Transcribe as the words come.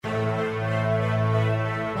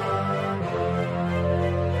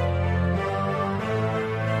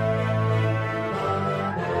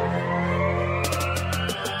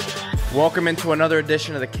Welcome into another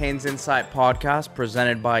edition of the Canes Insight Podcast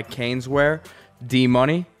presented by Caneswear,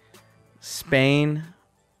 D-Money, Spain,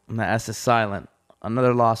 and the S is silent.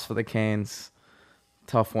 Another loss for the Canes.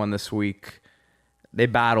 Tough one this week. They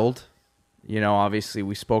battled. Obviously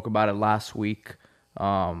we spoke about it last week,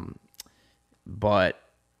 but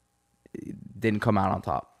it didn't come out on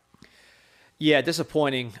top. Yeah,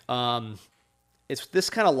 disappointing. It's this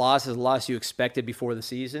kind of loss is a loss you expected before the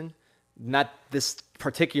season. Not this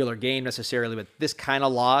particular game necessarily, but this kind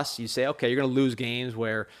of loss, you say, okay, you're going to lose games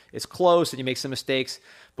where it's close and you make some mistakes.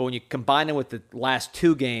 But when you combine it with the last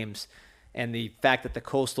two games and the fact that the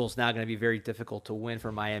Coastal is now going to be very difficult to win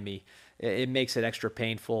for Miami, it makes it extra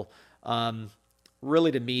painful.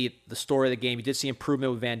 Really, to me, the story of the game, you did see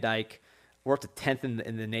improvement with Van Dyke. We're up to 10th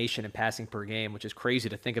in the nation in passing per game, which is crazy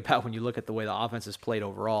to think about when you look at the way the offense is played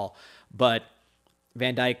overall. But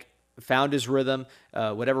Van Dyke found his rhythm.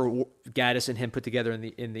 Whatever Gaddis and him put together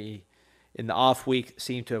in the off week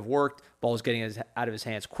seemed to have worked. Ball was getting out of his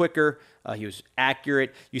hands quicker. He was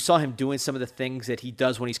accurate. You saw him doing some of the things that he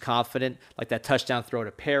does when he's confident, like that touchdown throw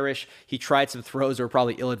to Parrish. He tried some throws that were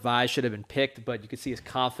probably ill-advised, should have been picked, but you could see his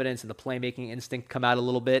confidence and the playmaking instinct come out a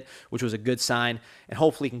little bit, which was a good sign, and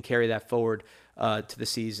hopefully he can carry that forward to the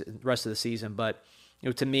season, rest of the season. But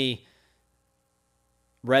to me,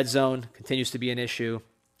 red zone continues to be an issue.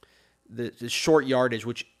 The short yardage,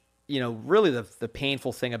 which, really the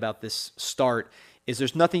painful thing about this start is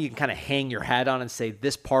there's nothing you can kind of hang your hat on and say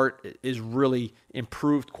this part is really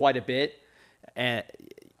improved quite a bit. And,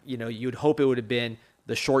 you'd hope it would have been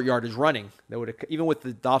the short yardage running. That would have, even with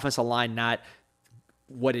the offensive line not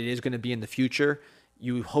what it is going to be in the future,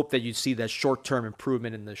 you hope that you'd see that short-term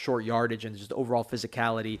improvement in the short yardage and just overall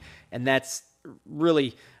physicality. And that's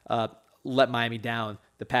really let Miami down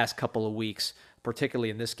the past couple of weeks, particularly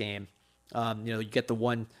in this game. You get the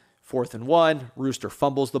 4th and 1, Rooster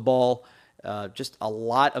fumbles the ball. Just a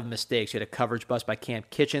lot of mistakes. You had a coverage bust by Cam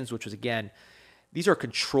Kitchens, which was, again, these are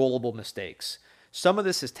controllable mistakes. Some of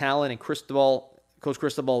this is talent, and Coach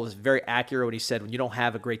Cristobal was very accurate when he said when you don't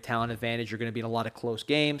have a great talent advantage, you're going to be in a lot of close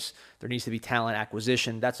games. There needs to be talent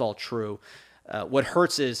acquisition. That's all true. What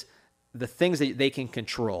hurts is the things that they can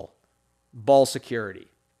control. Ball security.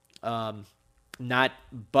 Not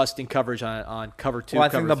busting coverage on cover 2, Well, I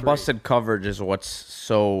cover think the 3. busted coverage is what's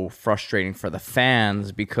so frustrating for the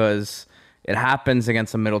fans because it happens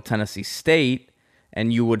against a Middle Tennessee State,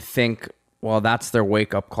 and you would think, well, that's their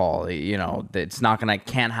wake-up call.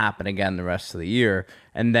 Can't happen again the rest of the year,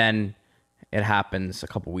 and then it happens a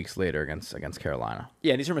couple weeks later against Carolina.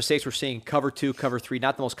 Yeah, and these are mistakes we're seeing. Cover 2, cover 3,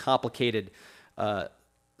 not the most complicated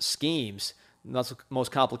schemes, not the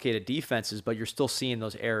most complicated defenses, but you're still seeing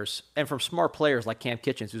those errors. And from smart players like Cam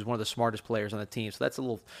Kitchens, who's one of the smartest players on the team. So that's a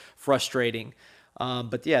little frustrating.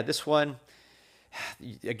 But yeah, this one,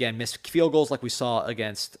 again, missed field goals like we saw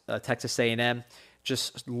against Texas A&M.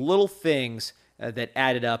 Just little things that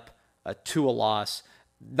added up to a loss.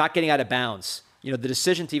 Not getting out of bounds. The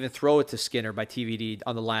decision to even throw it to Skinner by TVD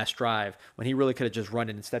on the last drive when he really could have just run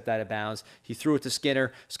it and stepped out of bounds. He threw it to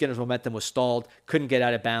Skinner. Skinner's momentum was stalled. Couldn't get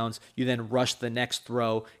out of bounds. You then rush the next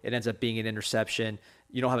throw. It ends up being an interception.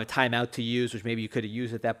 You don't have a timeout to use, which maybe you could have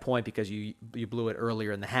used at that point because you blew it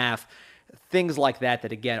earlier in the half. Things like that,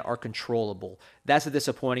 again, are controllable. That's the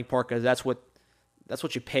disappointing part because that's what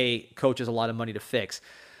you pay coaches a lot of money to fix.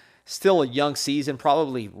 Still a young season,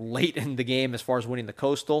 probably late in the game as far as winning the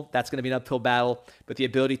Coastal. That's going to be an uphill battle. But the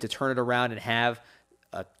ability to turn it around and have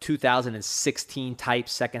a 2016-type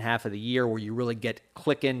second half of the year where you really get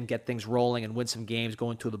clicking, get things rolling, and win some games,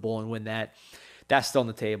 go into the bowl and win that's still on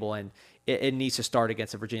the table. And it needs to start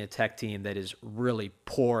against a Virginia Tech team that is really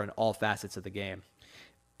poor in all facets of the game.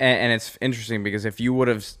 And it's interesting because if you would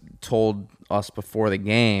have told us before the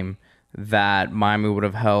game that Miami would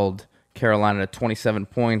have held Carolina to 27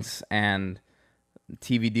 points and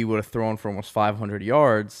TVD would have thrown for almost 500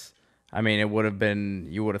 yards, it would have been,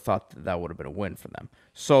 you would have thought that would have been a win for them.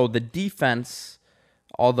 So the defense,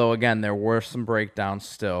 although, again, there were some breakdowns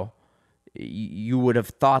still, you would have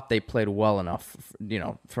thought they played well enough,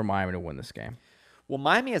 for Miami to win this game. Well,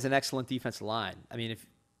 Miami has an excellent defensive line. If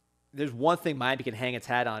there's one thing Miami can hang its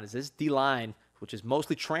hat on is this D-line, which is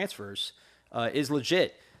mostly transfers, is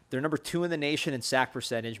legit. They're number 2 in the nation in sack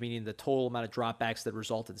percentage, meaning the total amount of dropbacks that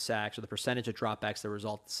result in sacks or the percentage of dropbacks that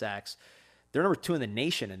result in sacks. They're number 2 in the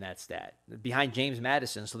nation in that stat, behind James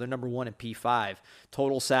Madison, so they're number 1 in P5.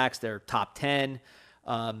 Total sacks, they're top 10.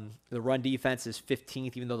 The run defense is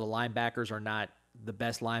 15th, even though the linebackers are not the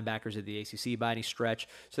best linebackers of the ACC by any stretch.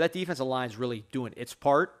 So that defensive line is really doing its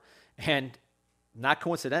part, and not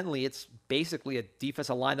coincidentally, it's basically a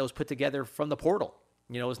defensive line that was put together from the portal.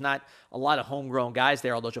 It's not a lot of homegrown guys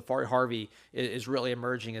there, although Jafari Harvey is really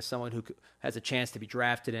emerging as someone who has a chance to be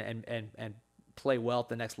drafted and play well at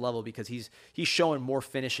the next level because he's showing more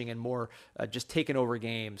finishing and more just taking over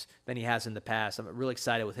games than he has in the past. I'm really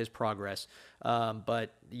excited with his progress.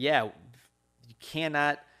 But yeah, you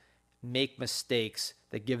cannot make mistakes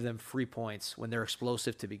that give them free points when they're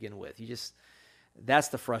explosive to begin with. That's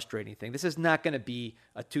the frustrating thing. This is not going to be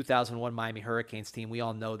a 2001 Miami Hurricanes team. We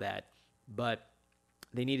all know that. But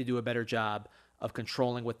they need to do a better job of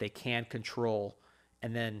controlling what they can control,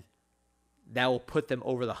 and then that will put them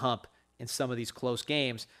over the hump in some of these close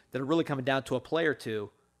games that are really coming down to a play or two.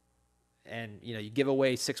 And, you give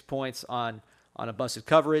away 6 points on a busted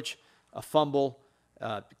coverage, a fumble,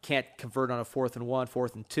 can't convert on a 4th and 1,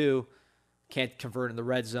 4th and 2, can't convert in the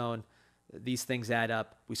red zone. These things add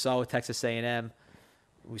up. We saw with Texas A&M.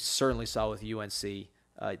 We certainly saw with UNC.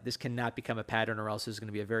 This cannot become a pattern, or else this is going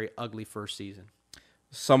to be a very ugly first season.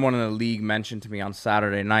 Someone in the league mentioned to me on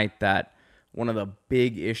Saturday night that one of the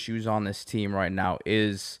big issues on this team right now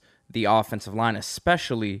is the offensive line,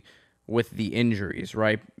 especially with the injuries,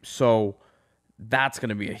 right? So that's going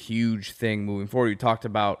to be a huge thing moving forward. You talked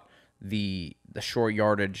about the short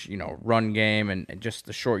yardage, run game and just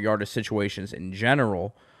the short yardage situations in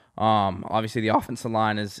general. Obviously, the offensive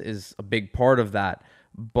line is a big part of that.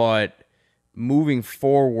 But moving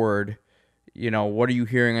forward, what are you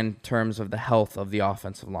hearing in terms of the health of the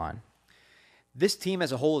offensive line? This team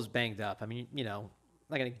as a whole is banged up. I mean, I'm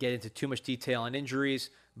not going to get into too much detail on injuries,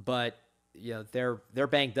 but they're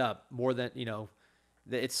banged up more than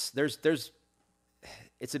it's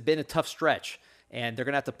been a tough stretch, and they're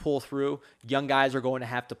going to have to pull through. Young guys are going to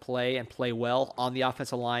have to play well on the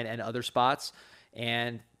offensive line and other spots,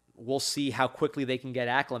 and we'll see how quickly they can get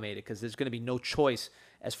acclimated because there's going to be no choice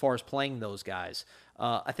as far as playing those guys.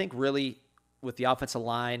 I think really with the offensive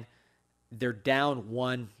line, they're down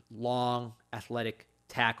one long athletic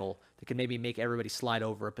tackle that can maybe make everybody slide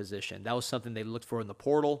over a position. That was something they looked for in the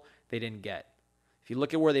portal. They didn't get. If you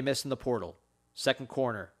look at where they missed in the portal, second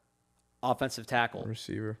corner, offensive tackle,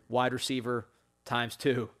 receiver, wide receiver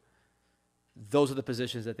 ×2. Those are the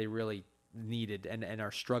positions that they really needed and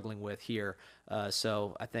are struggling with here.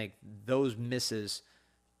 So I think those misses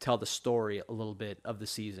tell the story a little bit of the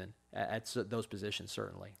season at those positions,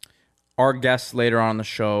 certainly. Our guest later on the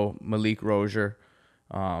show, Malik Rosier,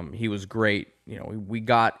 he was great. We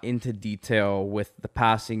got into detail with the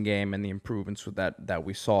passing game and the improvements with that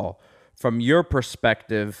we saw. From your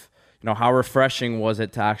perspective, how refreshing was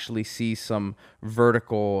it to actually see some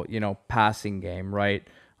vertical, passing game, right?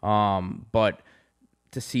 But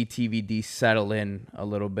to see TVD settle in a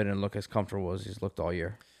little bit and look as comfortable as he's looked all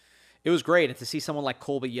year. It was great. And to see someone like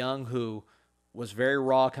Colby Young, who was very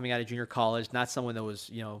raw coming out of junior college, not someone that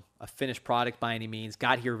was, a finished product by any means,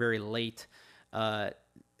 got here very late,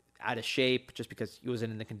 out of shape just because he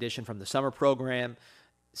wasn't in the condition from the summer program.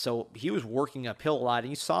 So he was working uphill a lot.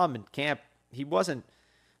 And you saw him in camp. He wasn't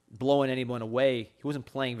blowing anyone away. He wasn't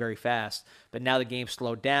playing very fast. But now the game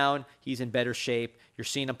slowed down. He's in better shape. You're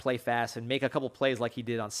seeing him play fast and make a couple plays like he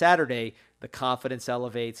did on Saturday. The confidence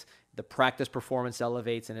elevates. The practice performance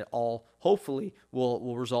elevates, and it all hopefully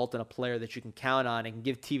will result in a player that you can count on and can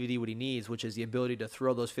give TVD what he needs, which is the ability to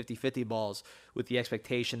throw those 50-50 balls with the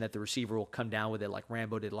expectation that the receiver will come down with it like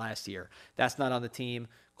Rambo did last year. That's not on the team.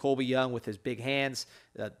 Colby Young with his big hands,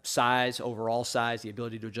 size, overall size, the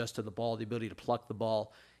ability to adjust to the ball, the ability to pluck the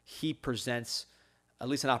ball, he presents at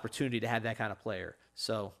least an opportunity to have that kind of player.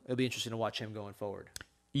 So it'll be interesting to watch him going forward.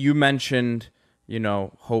 You mentioned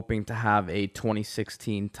hoping to have a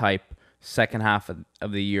 2016 type second half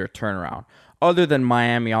of the year turnaround. Other than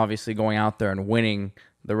Miami obviously going out there and winning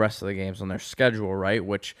the rest of the games on their schedule, right,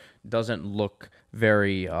 which doesn't look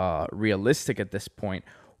very realistic at this point.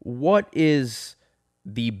 What is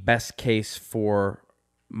the best case for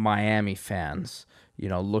Miami fans,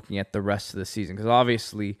 looking at the rest of the season? Because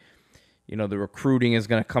obviously, the recruiting is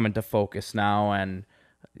going to come into focus now, and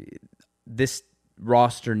this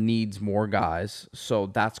roster needs more guys, so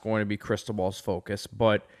that's going to be Cristobal's focus.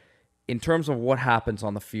 But in terms of what happens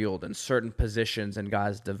on the field and certain positions and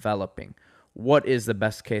guys developing, what is the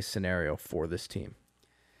best case scenario for this team?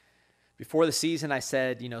 Before the season, I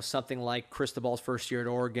said, something like Cristobal's first year at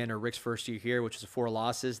Oregon or Rick's first year here, which is 4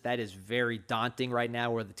 losses. That is very daunting right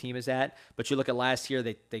now where the team is at. But you look at last year,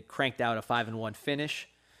 they cranked out a 5-1 finish.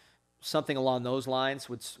 Something along those lines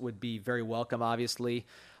would be very welcome, obviously.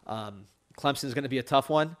 Clemson is going to be a tough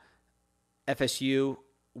one. FSU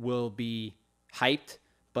will be hyped,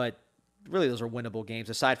 but really those are winnable games.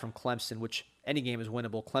 Aside from Clemson, which any game is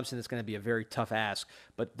winnable, Clemson is going to be a very tough ask.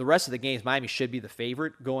 But the rest of the games, Miami should be the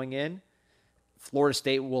favorite going in. Florida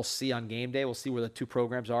State we'll see on game day. We'll see where the two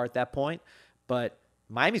programs are at that point. But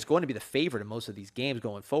Miami's going to be the favorite in most of these games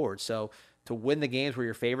going forward. So to win the games where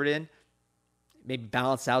you're favored in, maybe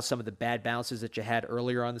balance out some of the bad bounces that you had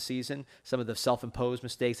earlier on the season, some of the self-imposed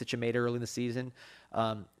mistakes that you made early in the season.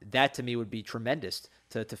 That to me would be tremendous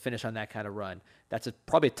to finish on that kind of run. That's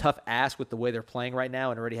probably a tough ask with the way they're playing right now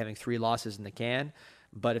and already having 3 losses in the can.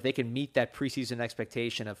 But if they can meet that preseason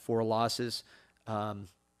expectation of 4 losses, an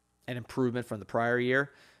improvement from the prior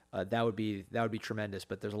year, that would be tremendous.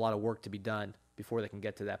 But there's a lot of work to be done before they can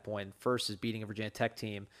get to that point. First is beating a Virginia Tech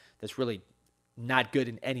team that's really not good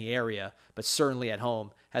in any area, but certainly at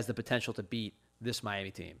home has the potential to beat this Miami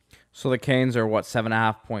team. So the Canes are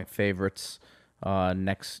 7.5-point favorites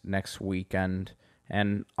next weekend,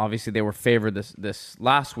 and obviously they were favored this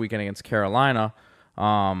last weekend against Carolina.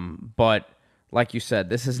 But like you said,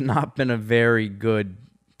 this has not been a very good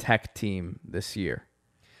Tech team this year.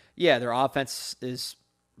 Yeah, their offense is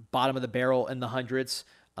bottom of the barrel in the hundreds.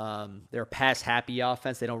 They're a pass-happy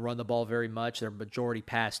offense. They don't run the ball very much. They're a majority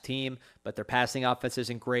pass team, but their passing offense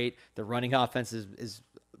isn't great. Their running offense is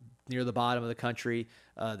near the bottom of the country.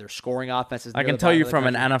 Their scoring offense is near I can the tell bottom you of the from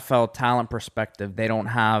an country. NFL talent perspective, they don't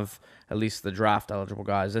have at least the draft-eligible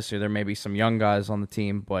guys this year. There may be some young guys on the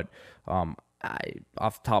team, but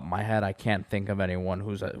off the top of my head, I can't think of anyone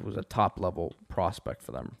who's a top-level prospect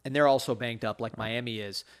for them. And they're also banged up like Miami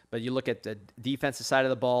is. But you look at the defensive side of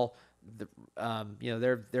the ball,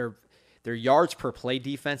 their yards per play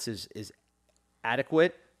defense is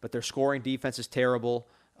adequate, but their scoring defense is terrible.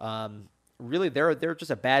 Really, they're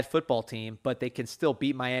just a bad football team, but they can still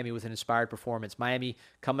beat Miami with an inspired performance. Miami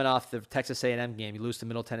coming off the Texas A&M game, you lose to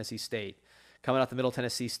Middle Tennessee State. Coming off the Middle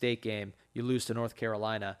Tennessee State game, you lose to North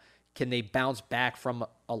Carolina. Can they bounce back from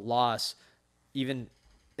a loss, even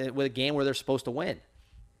with a game where they're supposed to win?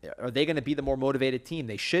 Are they going to be the more motivated team?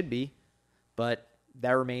 They should be, but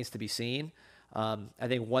that remains to be seen. I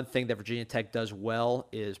think one thing that Virginia Tech does well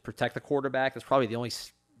is protect the quarterback. That's probably the only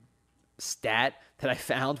stat that I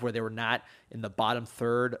found where they were not in the bottom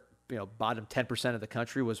third, bottom 10% of the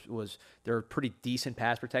country was they're a pretty decent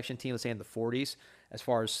pass protection team, let's say in the 40s as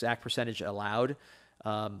far as sack percentage allowed.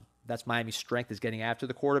 That's Miami's strength, is getting after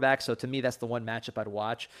the quarterback. So to me, that's the one matchup I'd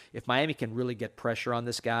watch. If Miami can really get pressure on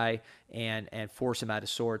this guy and force him out of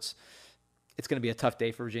sorts, it's going to be a tough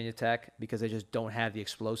day for Virginia Tech because they just don't have the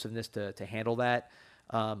explosiveness to handle that.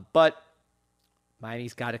 But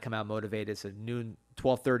Miami's got to come out motivated. It's a noon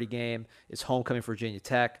 12:30 game. It's homecoming for Virginia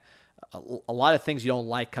Tech. A lot of things you don't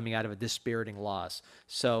like coming out of a dispiriting loss.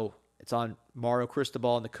 So it's on Mario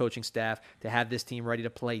Cristobal and the coaching staff to have this team ready to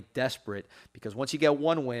play desperate, because once you get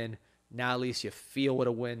one win, now at least you feel what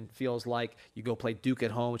a win feels like. You go play Duke at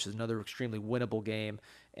home, which is another extremely winnable game,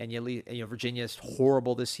 and Virginia is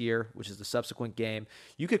horrible this year, which is the subsequent game.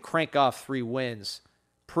 You could crank off 3 wins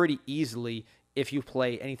pretty easily if you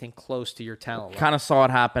play anything close to your talent level. Kind of saw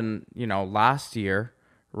it happen, last year,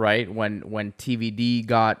 right? When TVD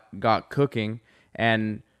got cooking,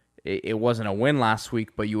 and it wasn't a win last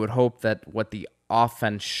week, but you would hope that what the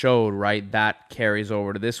offense showed, right, that carries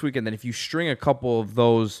over to this week. And then if you string a couple of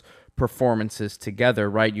those performances together,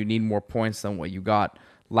 right, you need more points than what you got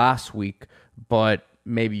last week, but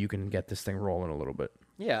maybe you can get this thing rolling a little bit.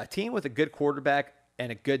 Yeah, a team with a good quarterback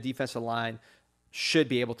and a good defensive line should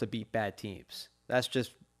be able to beat bad teams. That's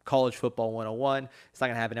just college football 101. It's not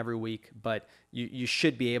going to happen every week, but you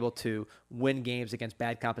should be able to win games against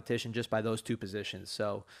bad competition just by those two positions.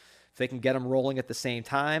 So if they can get them rolling at the same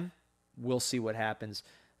time, we'll see what happens.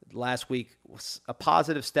 Last week was a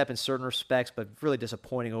positive step in certain respects, but really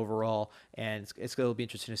disappointing overall, and it's going to be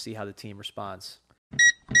interesting to see how the team responds.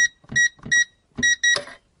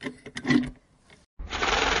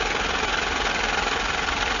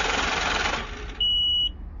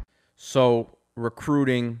 So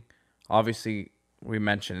recruiting, obviously, we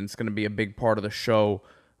mentioned it's going to be a big part of the show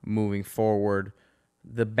moving forward.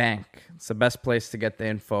 The bank, it's the best place to get the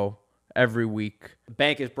info every week.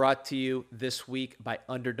 Bank is brought to you this week by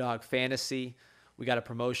Underdog Fantasy. We got a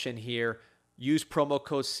promotion here. Use promo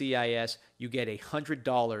code CIS. You get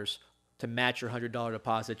 $100 to match your $100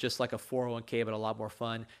 deposit, just like a 401k, but a lot more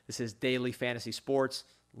fun. This is daily fantasy sports,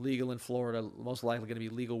 legal in Florida, most likely going to be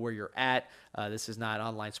legal where you're at. This is not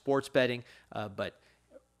online sports betting, but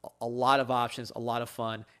a lot of options, a lot of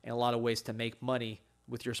fun, and a lot of ways to make money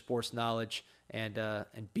with your sports knowledge and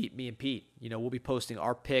beat me and Pete. We'll be posting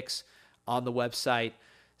our picks on the website.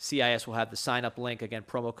 CIS will have the sign-up link. Again,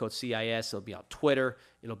 promo code CIS. It'll be on Twitter.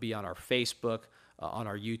 It'll be on our Facebook, on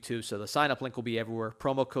our YouTube. So the sign-up link will be everywhere.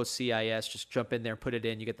 Promo code CIS. Just jump in there and put it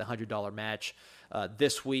in. You get the $100 match.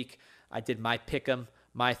 This week, I did my pick'em,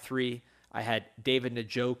 my 3. I had David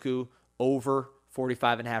Njoku over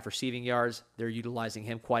 45.5 receiving yards. They're utilizing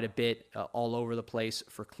him quite a bit all over the place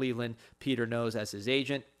for Cleveland. Peter knows as his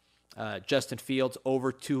agent. Justin Fields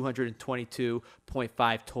over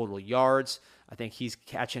 222.5 total yards. I think he's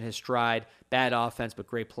catching his stride. Bad offense, but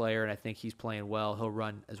great player, and I think he's playing well. He'll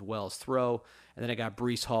run as well as throw. And then I got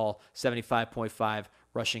Breece Hall, 75.5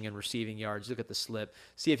 rushing and receiving yards. Look at the slip.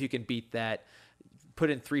 See if you can beat that. Put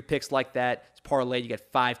in 3 picks like that. It's parlay. You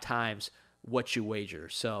get 5 times what you wager.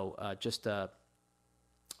 So just a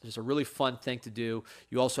really fun thing to do.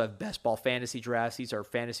 You also have best ball fantasy drafts. These are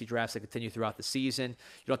fantasy drafts that continue throughout the season.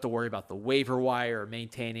 You don't have to worry about the waiver wire or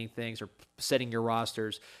maintaining things or setting your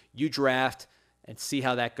rosters. You draft and see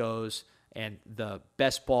how that goes, and the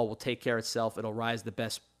best ball will take care of itself. It'll rise the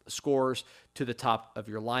best scores to the top of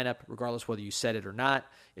your lineup, regardless whether you set it or not.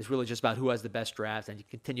 It's really just about who has the best draft, and you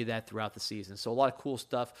continue that throughout the season. So a lot of cool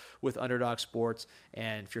stuff with Underdog Sports,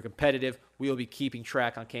 and if you're competitive, we will be keeping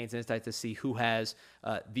track on Canes Insight to see who has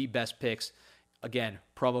the best picks. Again,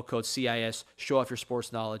 promo code CIS, show off your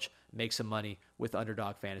sports knowledge, make some money with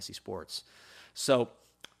Underdog Fantasy Sports. So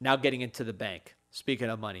now getting into the bank. Speaking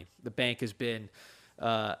of money, the bank has been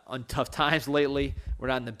on tough times lately. We're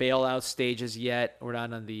not in the bailout stages yet. We're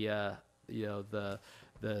not on the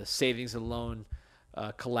savings and loan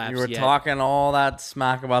collapse yet. You were talking all that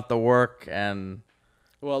smack about the work and...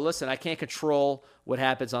 Well, listen, I can't control what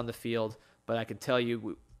happens on the field, but I can tell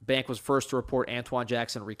you bank was first to report Antoine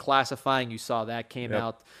Jackson reclassifying. You saw that came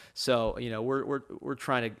out. So, we're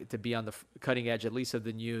trying to be on the cutting edge, at least of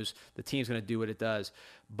the news. The team's going to do what it does.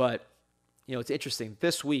 But it's interesting.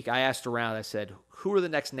 This week, I asked around. I said, who are the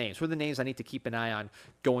next names? Who are the names I need to keep an eye on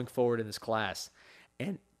going forward in this class?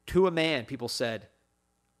 And to a man, people said,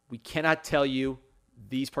 we cannot tell you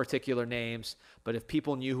these particular names, but if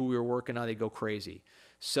people knew who we were working on, they'd go crazy.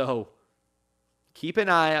 So keep an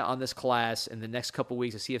eye on this class in the next couple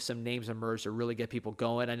weeks to see if some names emerge to really get people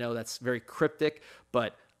going. I know that's very cryptic,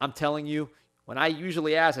 but I'm telling you, when I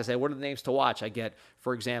usually ask, I say, what are the names to watch? I get,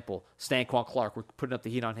 for example, Stanquan Clark, we're putting up the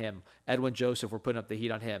heat on him. Edwin Joseph, we're putting up the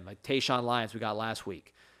heat on him. Like Tayshaun Lyons, we got last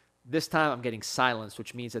week. This time I'm getting silenced,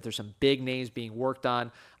 which means that there's some big names being worked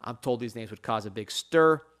on. I'm told these names would cause a big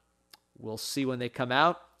stir. We'll see when they come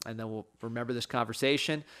out, and then we'll remember this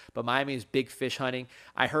conversation. But Miami is big fish hunting.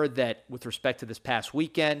 I heard that with respect to this past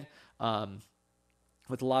weekend,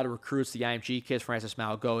 with a lot of recruits, the IMG kids, Francis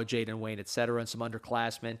Malagoa, Jaden Wayne, et cetera, and some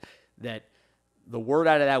underclassmen, that the word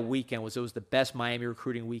out of that weekend was it was the best Miami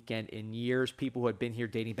recruiting weekend in years. People who had been here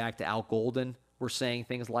dating back to Al Golden were saying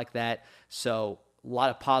things like that. So a lot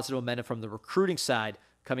of positive momentum from the recruiting side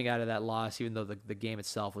coming out of that loss, even though the game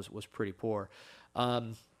itself was pretty poor.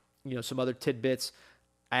 Some other tidbits.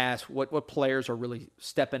 I asked what players are really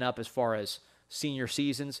stepping up as far as senior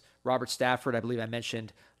seasons. Robert Stafford, I believe I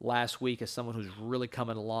mentioned last week, as someone who's really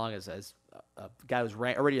coming along as a guy who's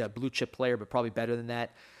already a blue chip player, but probably better than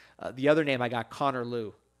that. The other name I got, Connor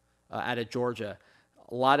Lew, out of Georgia.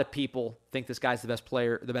 A lot of people think this guy's the best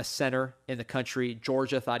player, the best center in the country.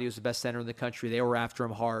 Georgia thought he was the best center in the country. They were after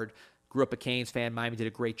him hard. Grew up a Canes fan. Miami did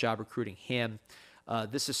a great job recruiting him.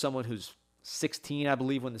 This is someone who's 16, I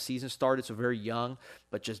believe, when the season started, so very young,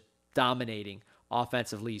 but just dominating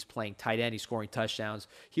offensively. He's playing tight end. He's scoring touchdowns.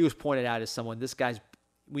 He was pointed out as someone,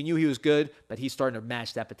 we knew he was good, but he's starting to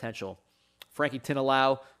match that potential. Frankie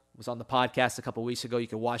Tinalau was on the podcast a couple weeks ago. You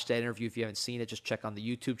can watch that interview if you haven't seen it. Just check on the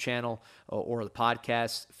YouTube channel or the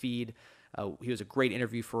podcast feed. He was a great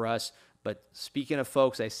interview for us. But speaking of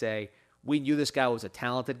folks, I say, we knew this guy was a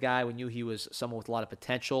talented guy. We knew he was someone with a lot of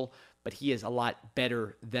potential, but he is a lot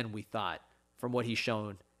better than we thought from what he's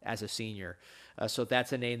shown as a senior. So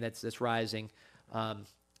that's a name that's rising.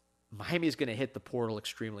 Miami is going to hit the portal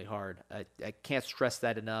extremely hard. I can't stress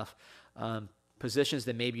that enough. Positions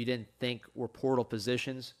that maybe you didn't think were portal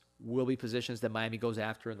positions will be positions that Miami goes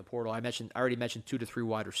after in the portal. I already mentioned 2 to 3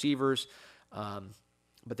 wide receivers,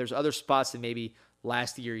 but there's other spots that maybe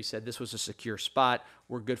last year you said this was a secure spot.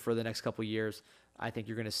 We're good for the next couple of years. I think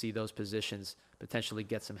you're going to see those positions potentially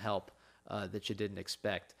get some help that you didn't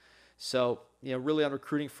expect. So, really on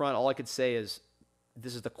recruiting front, all I could say is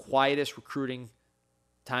this is the quietest recruiting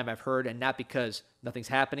time I've heard, and not because nothing's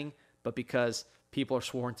happening, but because people are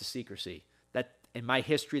sworn to secrecy. That, in my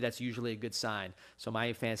history, that's usually a good sign. So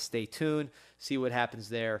Miami fans, stay tuned, see what happens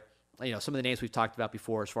there. Some of the names we've talked about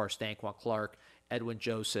before as far as Stanquan Clark, Edwin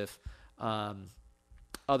Joseph,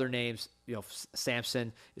 other names,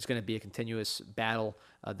 Sampson is going to be a continuous battle.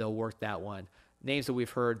 They'll work that one. Names that we've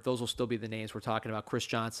heard, those will still be the names we're talking about. Chris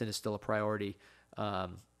Johnson is still a priority.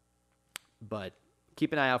 But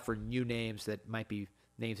keep an eye out for new names that might be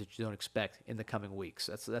names that you don't expect in the coming weeks.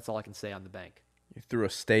 That's all I can say on the bank. You threw a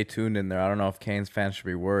stay tuned in there. I don't know if Canes fans should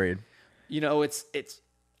be worried. It's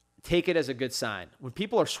take it as a good sign. When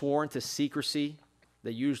people are sworn to secrecy,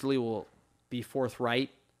 they usually will be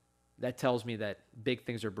forthright. That tells me that big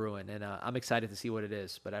things are brewing, and I'm excited to see what it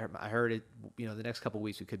is. But I heard it. The next couple of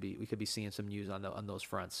weeks we could be seeing some news on those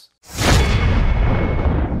fronts.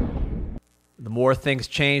 The more things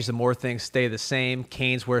change, the more things stay the same.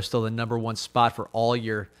 Caneswear is still the number one spot for all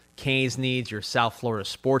your Canes needs, your South Florida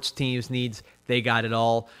sports teams needs. They got it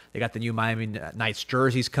all. They got the new Miami Knights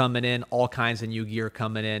jerseys coming in, all kinds of new gear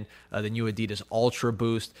coming in, the new Adidas Ultra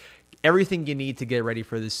Boost, everything you need to get ready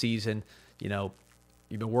for the season. You've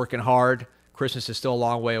been working hard. Christmas is still a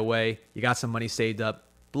long way away. You got some money saved up.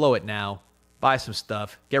 Blow it now. Buy some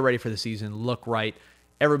stuff. Get ready for the season. Look right.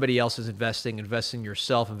 Everybody else is investing. Invest in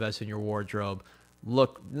yourself. Invest in your wardrobe.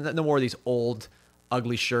 Look, no more of these old,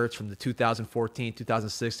 ugly shirts from the 2014,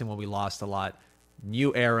 2016 when we lost a lot.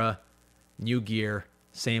 New era, new gear,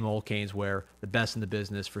 same old Caneswear, the best in the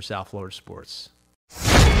business for South Florida sports.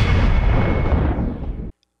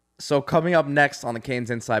 So coming up next on the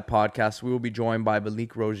Canes Inside podcast, we will be joined by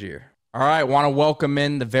Malik Rosier. All right, want to welcome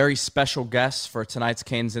in the very special guest for tonight's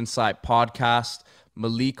Canes Inside podcast,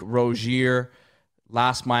 Malik Rosier,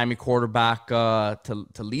 last Miami quarterback to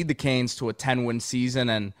lead the Canes to a 10-win season.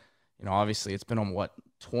 And, obviously it's been on,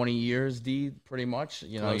 20 years, D, pretty much?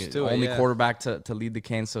 Only quarterback to lead the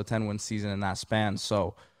Canes to a 10-win season in that span.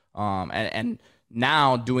 So, and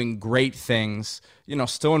now doing great things,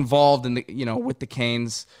 still involved in the, with the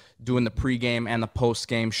Canes, doing the pregame and the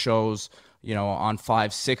postgame shows, on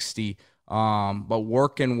 560, but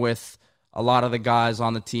working with a lot of the guys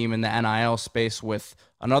on the team in the NIL space with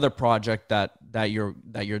another project that you're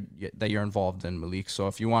involved in, Malik. So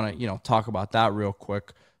if you want to, talk about that real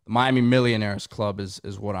quick, the Miami Millionaires Club is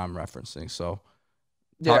what I'm referencing. So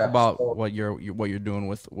talk about what you're doing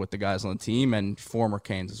with the guys on the team and former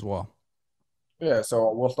Canes as well. Yeah,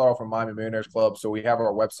 so we'll start off from Miami Millionaires Club. So we have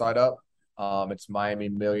our website up. It's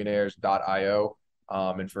miamimillionaires.io.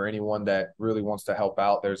 And for anyone that really wants to help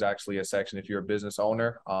out, there's actually a section if you're a business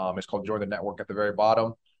owner. It's called Join the Network at the very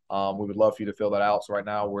bottom. We would love for you to fill that out. So right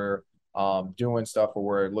now we're doing stuff where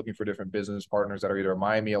we're looking for different business partners that are either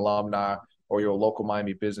Miami alumni or your local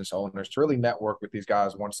Miami business owners to really network with these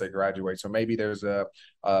guys once they graduate. So maybe there's a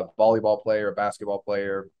volleyball player, a basketball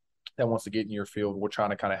player that wants to get in your field. We're trying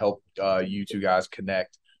to kind of help you two guys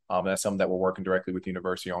connect. That's something that we're working directly with the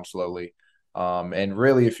university on slowly. And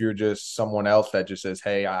really, if you're just someone else that just says,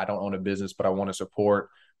 hey, I don't own a business, but I want to support,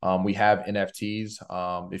 we have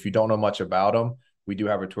NFTs. If you don't know much about them, we do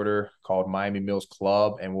have a Twitter called Miami Mills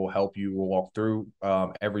Club, and we'll help you. We'll walk through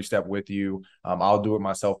every step with you. I'll do it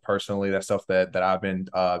myself personally. That's stuff that I've been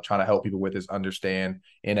trying to help people with is understand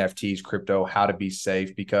NFTs, crypto, how to be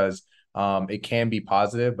safe, because it can be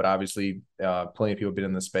positive, but obviously plenty of people have been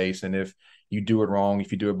in the space. And if you do it wrong,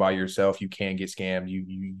 if you do it by yourself, you can get scammed.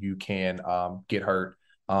 You can get hurt.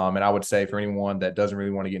 And I would say for anyone that doesn't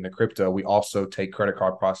really want to get into crypto, we also take credit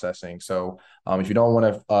card processing. So if you don't want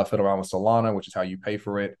to fiddle around with Solana, which is how you pay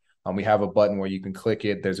for it, we have a button where you can click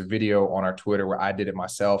it. There's a video on our Twitter where I did it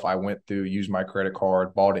myself. I went through, used my credit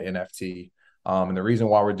card, bought an NFT. And the reason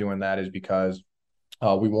why we're doing that is because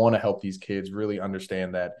we want to help these kids really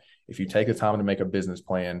understand that if you take the time to make a business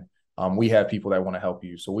plan, we have people that want to help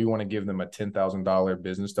you. So we want to give them a $10,000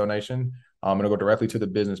 business donation. I'm going to go directly to the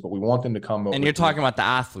business, but we want them to come. And you're talking about the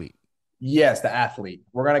athlete. Yes, the athlete.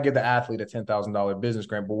 We're going to give the athlete a $10,000 business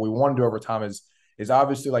grant. But what we want to do over time is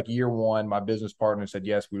obviously like year one, my business partner said,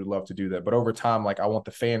 yes, we would love to do that. But over time, like I want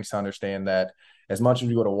the fans to understand that as much as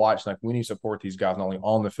we go to watch, like we need to support these guys not only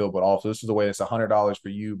on the field, but also this is the way it's $100 for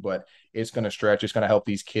you, but it's going to stretch. It's going to help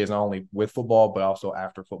these kids not only with football, but also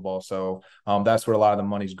after football. So that's what a lot of the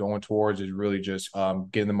money's going towards is really just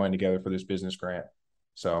getting the money together for this business grant.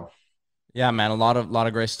 So. Yeah, man, a lot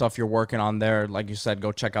of great stuff you're working on there. Like you said,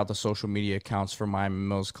 go check out the social media accounts for Miami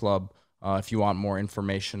Mills Club if you want more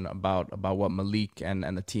information about what Malik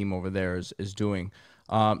and the team over there is doing.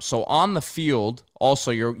 So on the field,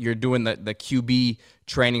 also you're doing the QB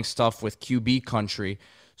training stuff with QB Country.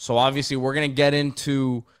 So obviously we're gonna get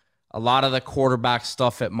into a lot of the quarterback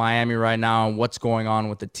stuff at Miami right now and what's going on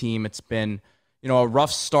with the team. It's been, a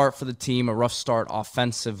rough start for the team, a rough start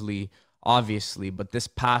offensively, obviously, but this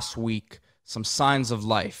past week, some signs of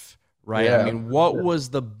life, right? Yeah. I mean, what was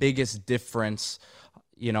the biggest difference,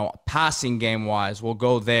 passing game wise? We'll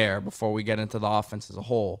go there before we get into the offense as a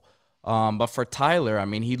whole. But for Tyler, I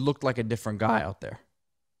mean, he looked like a different guy out there.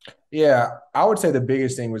 Yeah, I would say the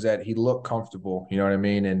biggest thing was that he looked comfortable, you know what I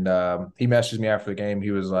mean? And he messaged me after the game.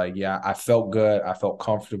 He was like, yeah, I felt good. I felt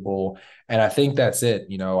comfortable. And I think that's it.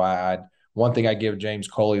 one thing I give James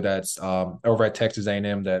Coley that's over at Texas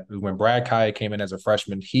A&M, that when Brad Kaya came in as a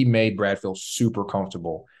freshman, he made Brad feel super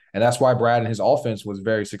comfortable. And that's why Brad and his offense was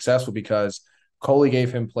very successful, because Coley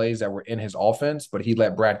gave him plays that were in his offense, but he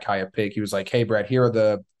let Brad Kaya pick. He was like, hey, Brad, here are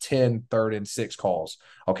the 10, 3rd, and 6 calls.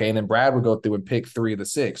 Okay. And then Brad would go through and pick 3 of the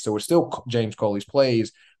 6. So it's still James Coley's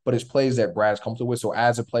plays, but it's plays that Brad's comfortable with. So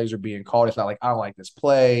as the plays are being called, it's not like, I don't like this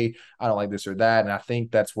play, I don't like this or that. And I think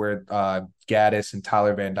that's where Gaddis and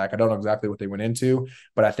Tyler Van Dyke, I don't know exactly what they went into,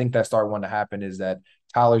 but I think that started wanting to happen is that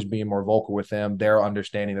Tyler's being more vocal with them. They're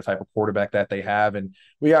understanding the type of quarterback that they have. And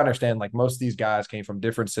we understand, like, most of these guys came from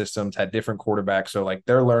different systems, had different quarterbacks. So, like,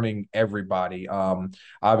 they're learning everybody.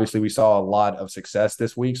 Obviously, we saw a lot of success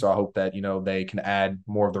this week. So I hope that, they can add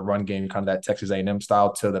more of the run game, kind of that Texas A&M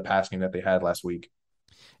style, to the pass game that they had last week.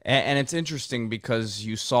 And it's interesting because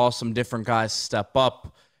you saw some different guys step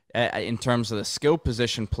up in terms of the skill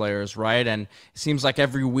position players, right? And it seems like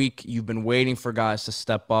every week you've been waiting for guys to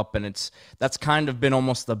step up, and that's kind of been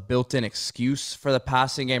almost the built-in excuse for the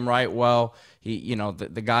passing game, right? Well,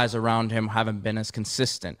 the guys around him haven't been as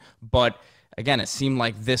consistent. But again, it seemed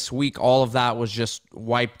like this week all of that was just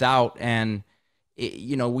wiped out, and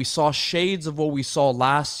we saw shades of what we saw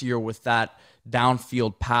last year with that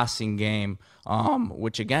downfield passing game,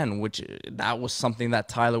 which that was something that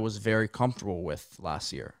Tyler was very comfortable with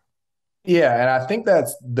last year. Yeah, and I think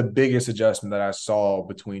that's the biggest adjustment that I saw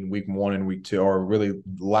between week 1 and week 2, or really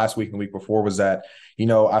last week and the week before, was that,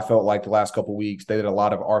 I felt like the last couple of weeks they did a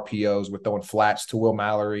lot of RPOs with throwing flats to Will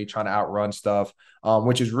Mallory, trying to outrun stuff,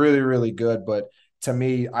 which is really, really good. But to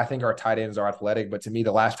me, I think our tight ends are athletic, but to me,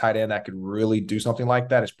 the last tight end that could really do something like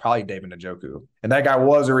that is probably David Njoku. And that guy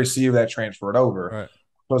was a receiver that transferred over. Right.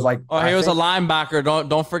 So it's like, he was a linebacker.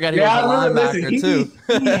 Don't forget he was a linebacker too.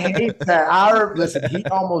 He hates that. He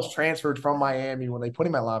almost transferred from Miami when they put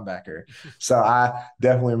him at linebacker. So I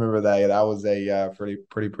definitely remember that. Yeah, that was a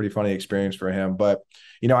pretty funny experience for him. But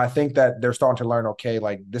I think that they're starting to learn, okay,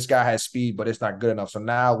 like, this guy has speed, but it's not good enough. So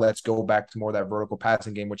now let's go back to more of that vertical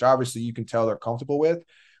passing game, which obviously you can tell they're comfortable with.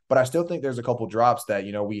 But I still think there's a couple drops that,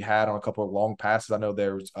 we had on a couple of long passes. I know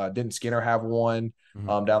there's didn't Skinner have one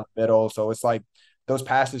down the middle? So it's like, those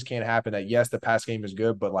passes can't happen. That, yes, the pass game is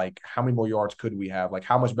good, but, like, how many more yards could we have? Like,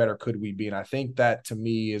 how much better could we be? And I think that, to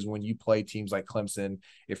me, is when you play teams like Clemson,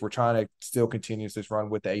 if we're trying to still continue this run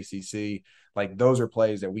with the ACC, like, those are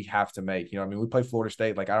plays that we have to make. We play Florida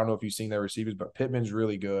State. Like, I don't know if you've seen their receivers, but Pittman's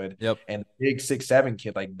really good. Yep. And big 6'7"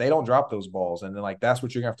 kid, like, they don't drop those balls. And then, like, that's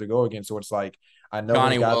what you're going to have to go against. So it's like, I know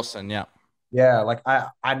Johnny Wilson, yeah. Yeah, like,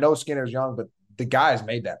 I know Skinner's young, but the guy's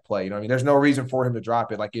made that play. There's no reason for him to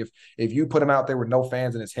drop it. Like, if you put him out there with no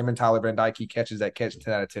fans and it's him and Tyler Van Dyke, he catches that catch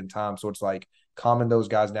 10 out of 10 times. So it's like calming those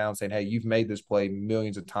guys down, saying, hey, you've made this play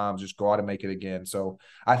millions of times, just go out and make it again. So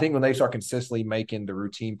I think when they start consistently making the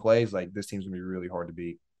routine plays, like, this team's gonna be really hard to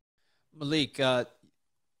beat. Malik,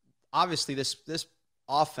 obviously this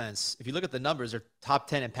offense, if you look at the numbers, they're top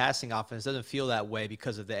 10 in passing offense. Doesn't feel that way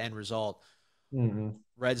because of the end result. Mm-hmm.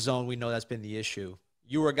 Red zone, we know that's been the issue.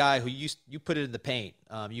 You were a guy who you put it in the paint.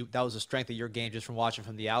 That was a strength of your game just from watching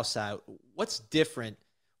from the outside. What's different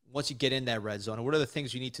once you get in that red zone? And what are the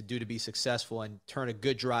things you need to do to be successful and turn a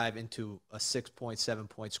good drive into a 6-point,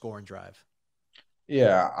 7-point scoring drive?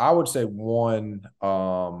 Yeah, I would say one,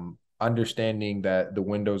 understanding that the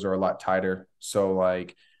windows are a lot tighter. So,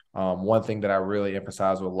 like, one thing that I really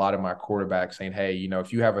emphasize with a lot of my quarterbacks, saying, hey,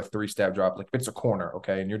 if you have a 3-step drop, like, if it's a corner,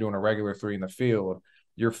 okay, and you're doing a regular 3 in the field,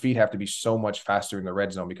 your feet have to be so much faster in the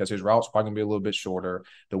red zone because his route's probably going to be a little bit shorter.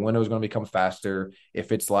 The window is going to become faster.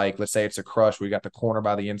 If it's like, let's say it's a crush where you got the corner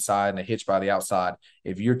by the inside and the hitch by the outside,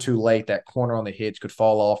 if you're too late, that corner on the hitch could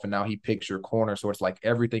fall off and now he picks your corner. So it's like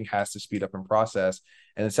everything has to speed up in process.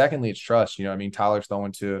 And then secondly, it's trust. Tyler's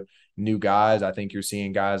throwing to new guys. I think you're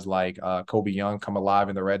seeing guys like Kobe Young come alive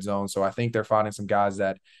in the red zone. So I think they're finding some guys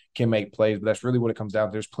that can make plays, but that's really what it comes down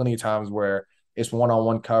to. There's plenty of times where it's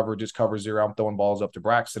one-on-one cover, just cover zero. I'm throwing balls up to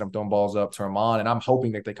Braxton. I'm throwing balls up to Ramon, and I'm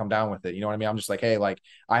hoping that they come down with it. You know what I mean? I'm just like, hey, like,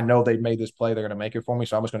 I know they've made this play. They're going to make it for me,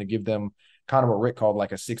 so I'm just going to give them kind of what Rick called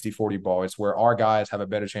like a 60-40 ball. It's where our guys have a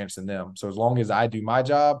better chance than them. So as long as I do my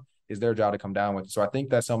job, it's their job to come down with it. So I think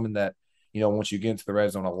that's something that, once you get into the red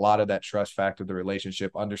zone, a lot of that trust factor, the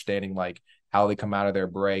relationship, understanding like how they come out of their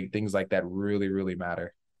break, things like that really, really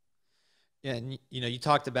matter. Yeah, and, you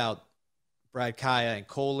talked about Brad Kaya and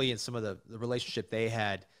Coley and some of the relationship they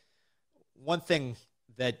had. One thing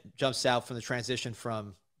that jumps out from the transition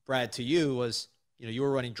from Brad to you was, you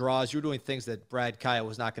were running draws. You were doing things that Brad Kaya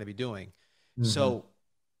was not going to be doing. Mm-hmm. So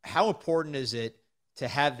how important is it to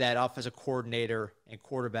have that offensive coordinator and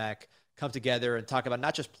quarterback come together and talk about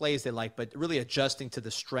not just plays they like, but really adjusting to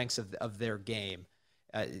the strengths of their game?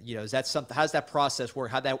 Is that something? How's that process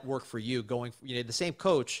work? How'd that work for you going, the same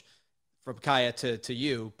coach from Kaya to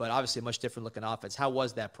you, but obviously a much different looking offense. How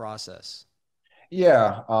was that process?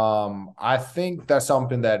 Yeah, I think that's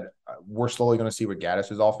something that we're slowly going to see with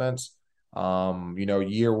Gaddis's offense.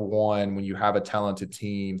 Year one, when you have a talented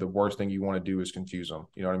team, the worst thing you want to do is confuse them.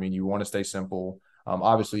 You know what I mean? You want to stay simple.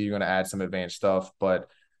 Obviously, you're going to add some advanced stuff, but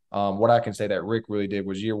what I can say that Rick really did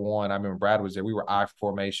was year one. I remember Brad was there. We were I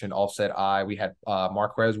formation, offset I. We had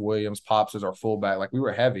Marquez Williams, Pops as our fullback. Like we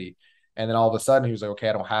were heavy. And then all of a sudden he was like, okay,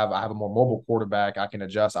 I have a more mobile quarterback. I can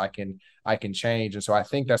adjust. I can change. And so I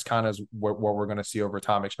think that's kind of what we're going to see over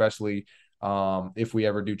time, especially if we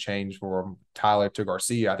ever do change from Tyler to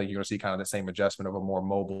Garcia. I think you're going to see kind of the same adjustment of a more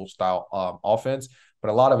mobile style offense. But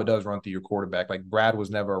a lot of it does run through your quarterback. Like Brad was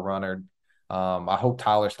never a runner. I hope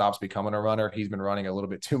Tyler stops becoming a runner. He's been running a little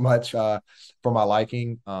bit too much for my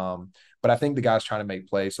liking. But I think the guy's trying to make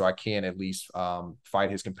plays, so I can at least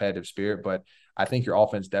fight his competitive spirit. But I think your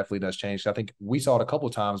offense definitely does change. I think we saw it a couple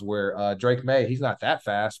of times where Drake May, he's not that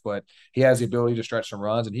fast, but he has the ability to stretch some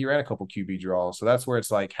runs, and he ran a couple QB draws. So that's where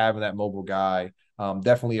it's like having that mobile guy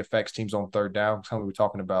definitely affects teams on third down. Something we were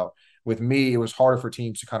talking about. With me, it was harder for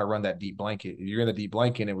teams to kind of run that deep blanket. If you're in the deep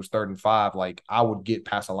blanket and it was 3rd and 5, like I would get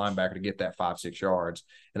past a linebacker to get that 5-6 yards.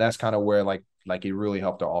 And that's kind of where like it really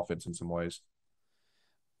helped our offense in some ways.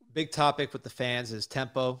 Big topic with the fans is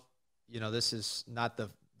tempo. This is not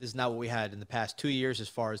what we had in the past 2 years as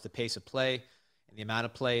far as the pace of play and the amount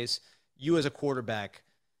of plays. You as a quarterback,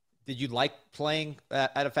 did you like playing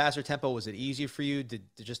at a faster tempo? Was it easier for you? Did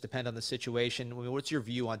it just depend on the situation? I mean, what's your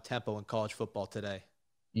view on tempo in college football today?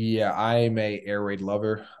 Yeah, I'm a air raid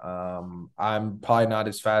lover. I'm probably not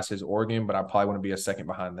as fast as Oregon, but I probably want to be a second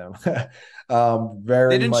behind them.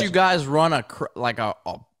 Very Didn't much. you guys run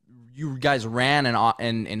you guys ran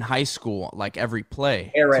in high school like every play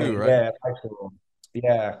Air too, raid, right? yeah, high school.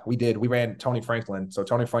 Yeah, we did. We ran Tony Franklin. So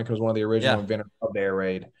Tony Franklin was one of the original Yeah. inventors of the air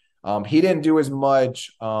raid. He didn't do as much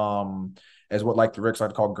as what like the Ricks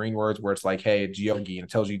like to call green words, where it's like, hey, it's yogi and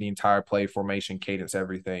it tells you the entire play, formation, cadence,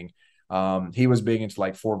 everything. He was big into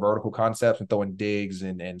like 4 vertical concepts and throwing digs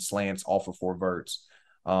and slants off of 4 verts.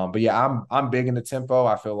 But yeah, I'm big into tempo.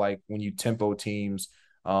 I feel like when you tempo teams,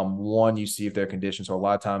 one, you see if they're conditioned. So a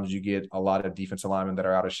lot of times you get a lot of defensive linemen that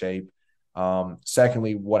are out of shape.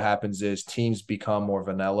 Secondly, what happens is teams become more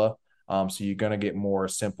vanilla. So you're going to get more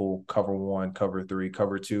simple cover 1, cover 3,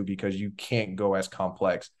 cover 2, because you can't go as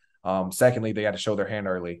complex. Secondly, they got to show their hand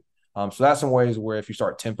early. So that's some ways where if you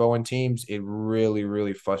start tempoing teams, it really,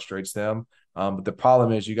 really frustrates them. But the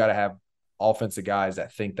problem is you got to have offensive guys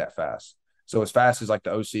that think that fast. So as fast as like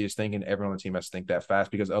the OC is thinking, everyone on the team has to think that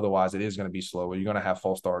fast, because otherwise it is going to be slower. You're going to have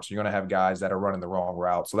false starts. You're going to have guys that are running the wrong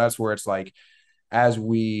route. So that's where it's like,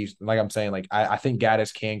 like I'm saying, like I think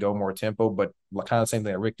Gaddis can go more tempo, but kind of the same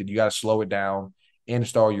thing that Rick did. You got to slow it down,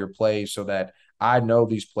 install your plays so that I know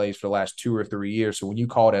these plays for the last 2 or 3 years. So when you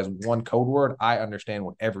call it as one code word, I understand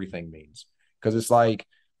what everything means. Because it's like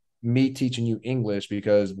me teaching you English,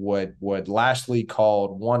 because what Lashley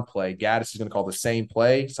called one play, Gaddis is going to call the same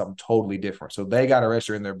play something totally different. So they got to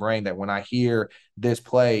register in their brain that when I hear this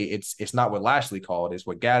play, it's not what Lashley called, it's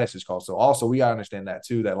what Gaddis is called. So also we got to understand that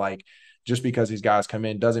too, that like just because these guys come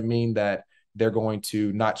in doesn't mean that they're going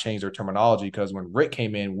to not change their terminology. Because when Rick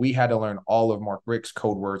came in, we had to learn all of Mark Rick's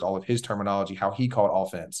code words, all of his terminology, how he called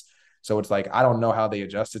offense. So it's like, I don't know how they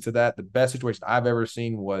adjusted to that. The best situation I've ever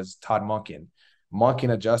seen was Todd Monken.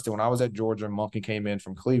 Monken adjusted when I was at Georgia. Monken came in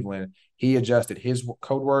from Cleveland. He adjusted his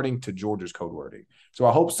code wording to Georgia's code wording. So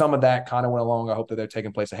I hope some of that kind of went along. I hope that they're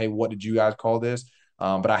taking place. Hey, what did you guys call this?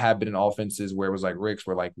 But I have been in offenses where it was like Rick's,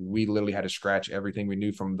 where like we literally had to scratch everything we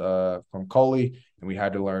knew from Coley, and we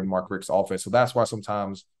had to learn Mark Rick's offense. So that's why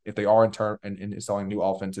sometimes if they are in installing new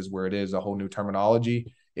offenses where it is a whole new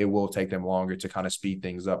terminology, it will take them longer to kind of speed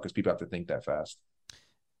things up because people have to think that fast.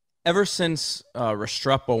 Ever since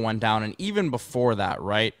Restrepo went down, and even before that,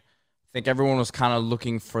 right? I think everyone was kind of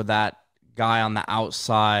looking for that guy on the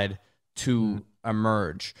outside to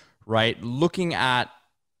emerge, right? Looking at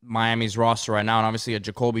Miami's roster right now, and obviously a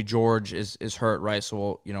Jacoby George is hurt, right?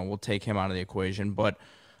 So we'll take him out of the equation. But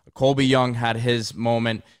Colby Young had his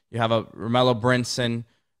moment. You have a Romello Brinson,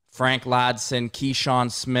 Frank Ladson,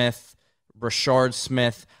 Keyshawn Smith, Brashard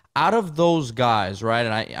Smith. Out of those guys, right?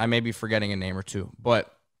 And I may be forgetting a name or two,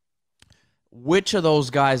 but which of those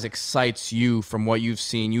guys excites you from what you've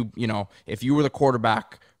seen? If you were the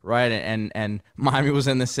quarterback, right, and Miami was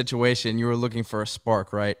in this situation, you were looking for a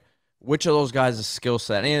spark, right? Which of those guys' skill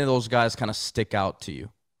set, any of those guys kind of stick out to you?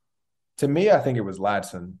 To me, I think it was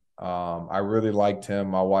Ladson. I really liked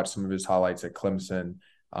him. I watched some of his highlights at Clemson.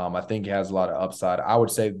 I think he has a lot of upside. I would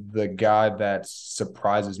say the guy that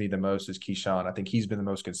surprises me the most is Keyshawn. I think he's been the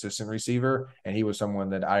most consistent receiver, and he was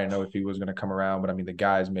someone that I didn't know if he was going to come around. But I mean, the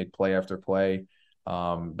guy's made play after play.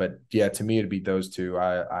 But yeah, to me, it'd be those two.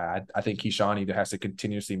 I think Keyshawn either has to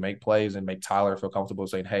continuously make plays and make Tyler feel comfortable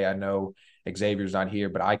saying, "Hey, I know Xavier's not here,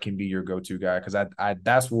 but I can be your go-to guy," because I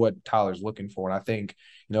that's what Tyler's looking for. And I think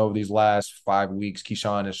over these last 5 weeks,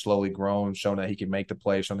 Keyshawn has slowly grown, shown that he can make the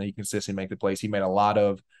plays, shown that he can consistently make the plays. He made a lot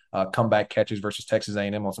of comeback catches versus Texas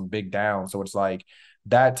A&M on some big downs. So it's like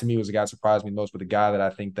that to me was the guy that surprised me most. But the guy that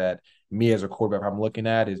I think that me as a quarterback I'm looking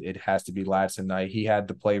at is it has to be Ladson Knight. He had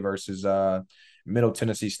the play versus Middle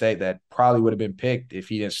Tennessee State that probably would have been picked if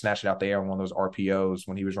he didn't snatch it out the air on one of those RPOs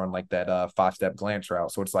when he was running like that 5-step glance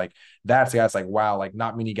route. So it's like that's the guy. It's like wow, like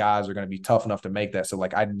not many guys are going to be tough enough to make that. So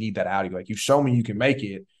like I need that out of you. Like you show me you can make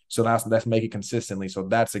it. So let's make it consistently. So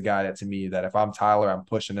that's a guy that to me that if I'm Tyler, I'm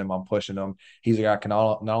pushing him. He's a guy that can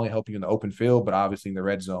not only help you in the open field, but obviously in the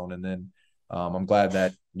red zone. And then I'm glad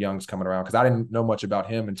that Young's coming around because I didn't know much about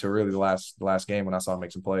him until really the last game when I saw him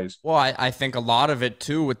make some plays. Well, I think a lot of it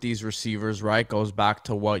too with these receivers, right, goes back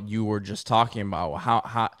to what you were just talking about.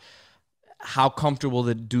 How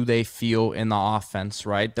comfortable do they feel in the offense,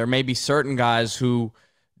 right? There may be certain guys who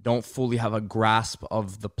don't fully have a grasp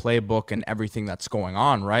of the playbook and everything that's going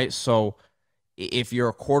on, right? So if you're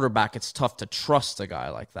a quarterback, it's tough to trust a guy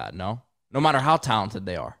like that, no matter how talented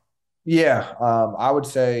they are. Yeah, I would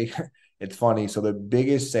say it's funny. So the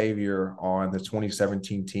biggest savior on the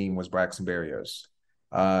 2017 team was Braxton Berrios.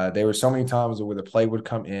 There were so many times where the play would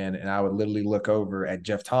come in, and I would literally look over at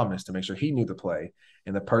Jeff Thomas to make sure he knew the play.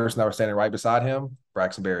 And the person that was standing right beside him,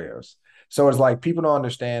 Braxton Berrios. So it's like people don't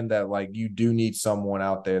understand that like you do need someone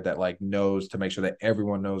out there that like knows to make sure that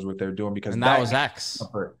everyone knows what they're doing because and that was X.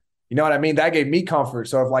 You know what I mean? That gave me comfort.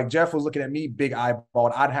 So if like Jeff was looking at me big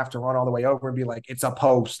eyeballed, I'd have to run all the way over and be like, it's a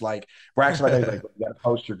post. Like Braxton right there, like, you got a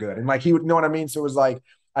post, you're good. And like he would, you know what I mean? So it was like,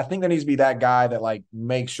 I think there needs to be that guy that like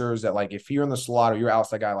makes sure that like if you're in the slot or you're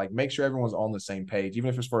outside guy, like make sure everyone's on the same page, even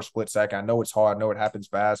if it's for a split second. I know it's hard, I know it happens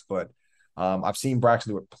fast, but I've seen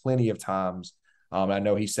Braxton do it plenty of times. I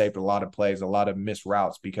know he saved a lot of plays, a lot of missed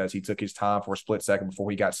routes because he took his time for a split second before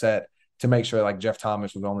he got set to make sure like Jeff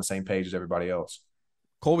Thomas was on the same page as everybody else.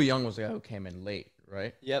 Colby Young was the guy who came in late,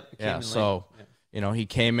 right? Yep. Yeah. So, he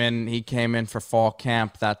came in for fall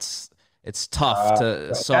camp. It's tough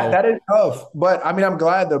to. So that is tough, but I mean, I'm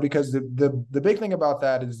glad though because the big thing about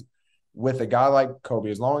that is with a guy like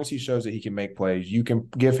Kobe, as long as he shows that he can make plays, you can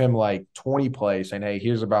give him like 20 plays saying, hey,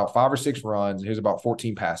 here's about 5 or 6 runs, here's about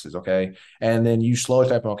 14 passes, okay, and then you slow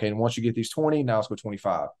it up, okay, and once you get these 20, now let's go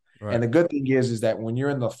 25. Right. And the good thing is that when you're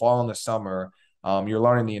in the fall and the summer, you're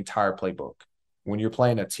learning the entire playbook. When you're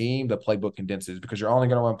playing a team, the playbook condenses because you're only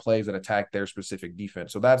going to run plays that attack their specific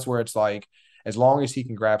defense. So that's where it's like, as long as he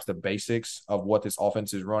can grasp the basics of what this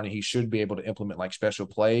offense is running, he should be able to implement like special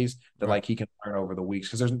plays that like he can learn over the weeks.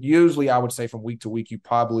 Because there's usually, I would say from week to week, you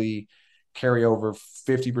probably carry over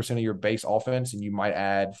 50% of your base offense and you might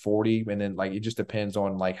add 40. And then like, it just depends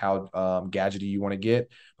on like how gadgety you want to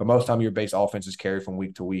get. But most time your base offense is carried from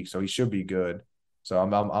week to week. So he should be good. So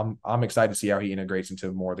I'm excited to see how he integrates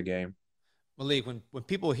into more of the game. Malik, when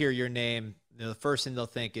people hear your name, the first thing they'll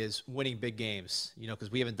think is winning big games,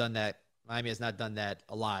 because we haven't done that. Miami has not done that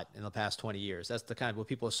a lot in the past 20 years. That's the kind of what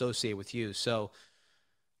people associate with you. So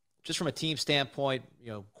just from a team standpoint,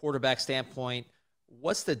 quarterback standpoint,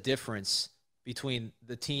 what's the difference between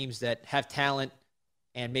the teams that have talent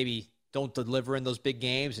and maybe don't deliver in those big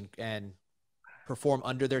games and perform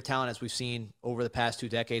under their talent, as we've seen over the past 2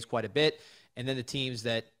 decades quite a bit, and then the teams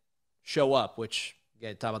that show up, which –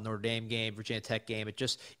 again, talk about Notre Dame game, Virginia Tech game.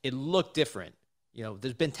 It looked different.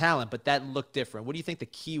 There's been talent, but that looked different. What do you think the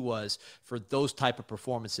key was for those type of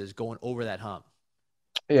performances going over that hump?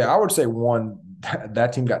 Yeah, I would say one,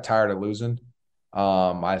 that team got tired of losing.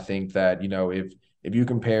 I think that, if you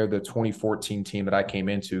compare the 2014 team that I came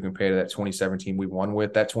into compared to that 2017 we won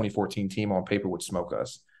with, that 2014 team on paper would smoke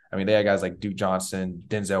us. I mean, they had guys like Duke Johnson,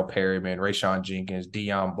 Denzel Perryman, Rayshawn Jenkins,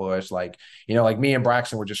 Deion Bush. Like me and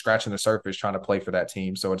Braxton were just scratching the surface trying to play for that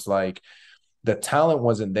team. So it's like the talent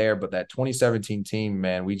wasn't there, but that 2017 team,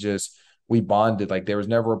 man, we bonded. Like there was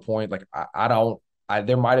never a point. Like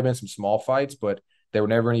there might have been some small fights, but there were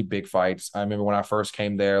never any big fights. I remember when I first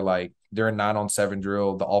came there, like during 9-on-7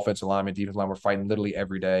 drill, the offensive lineman, defensive line were fighting literally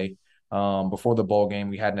every day. Before the bowl game,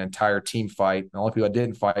 we had an entire team fight. The only people that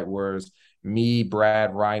didn't fight was me,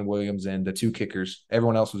 Brad, Ryan Williams, and the 2 kickers.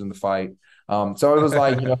 Everyone else was in the fight. So it was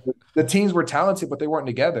like, the teams were talented, but they weren't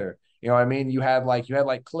together. You know what I mean? You had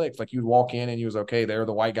cliques. Like you'd walk in and you was okay, there are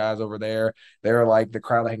the white guys over there. They're like the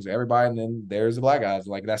crowd that hangs with everybody, and then there's the black guys.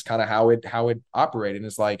 Like that's kind of how it operated. And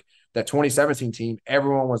it's like that 2017 team,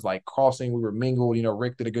 everyone was like crossing. We were mingled.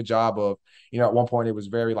 Rick did a good job of, at one point it was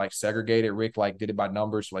very like segregated. Rick like did it by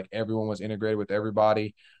numbers, so like everyone was integrated with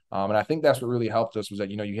everybody. And I think that's what really helped us was that,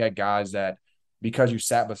 you had guys that because you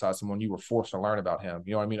sat beside someone, you were forced to learn about him.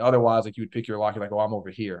 You know what I mean? Otherwise, like you would pick your lock, you're like, oh, I'm over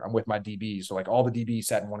here. I'm with my DBs. So like all the DBs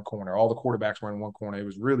sat in one corner, all the quarterbacks were in one corner. It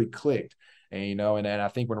was really clicked. And then I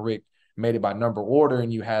think when Rick made it by number order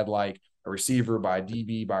and you had like a receiver by a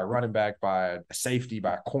DB, by a running back, by a safety,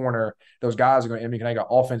 by a corner, those guys are going to make an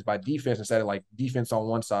offense by defense instead of like defense on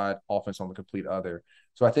one side, offense on the complete other.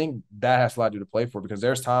 So I think that has a lot to do to play for, because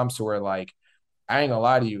there's times to where like, I ain't gonna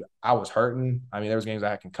lie to you, I was hurting. I mean, there was games I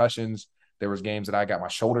had concussions. There was games that I got my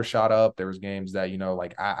shoulder shot up. There was games that,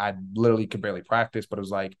 like I literally could barely practice, but it was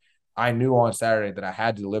like I knew on Saturday that I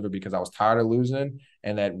had to deliver because I was tired of losing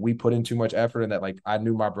and that we put in too much effort and that like I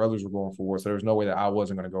knew my brothers were going forward. So there was no way that I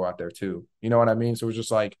wasn't going to go out there too. You know what I mean? So it was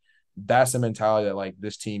just like that's the mentality that like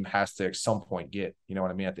this team has to at some point get. You know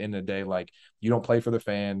what I mean? At the end of the day, like you don't play for the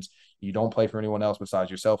fans. You don't play for anyone else besides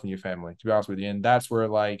yourself and your family, to be honest with you. And that's where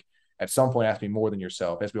like at some point it has to be more than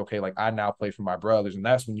yourself. It has to be, okay, like I now play for my brothers, and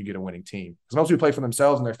that's when you get a winning team. Because most people play for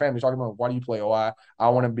themselves and their families. Talking about, why do you play? Oh, I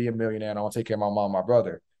want to be a millionaire and I want to take care of my mom and my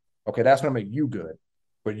brother. Okay, that's going to make you good.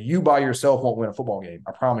 But you by yourself won't win a football game.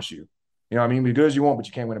 I promise you. You know what I mean? Be good as you want, but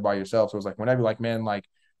you can't win it by yourself. So it's like whenever you're like, man, like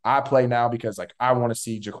I play now because like I want to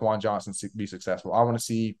see Jaquan Johnson be successful. I want to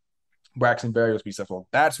see Braxton Berrios be successful.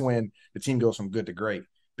 That's when the team goes from good to great,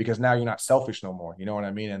 because now you're not selfish no more. You know what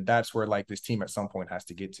I mean? And that's where like this team at some point has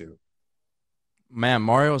to get to. Man,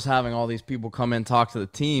 Mario's having all these people come in talk to the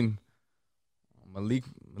team. Malik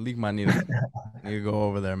might need to go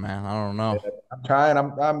over there, man. I don't know. I'm trying.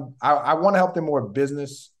 I want to help them more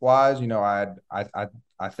business wise. I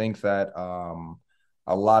think that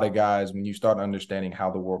a lot of guys, when you start understanding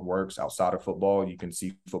how the world works outside of football, you can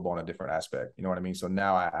see football in a different aspect. You know what I mean? So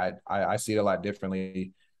now I see it a lot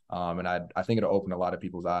differently, and I think it'll open a lot of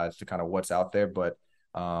people's eyes to kind of what's out there. But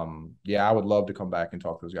yeah, I would love to come back and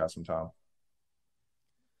talk to those guys sometime.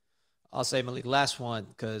 I'll say, Malik, last one,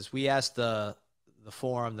 because we asked the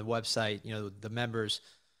forum, the website, the members,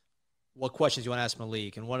 what questions you want to ask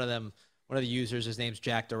Malik. And one of the users, his name's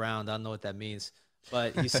Jacked Around. I don't know what that means.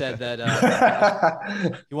 But he said that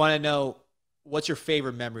you want to know, what's your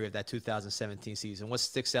favorite memory of that 2017 season? What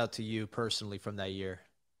sticks out to you personally from that year?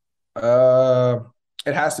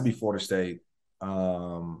 It has to be Florida State. I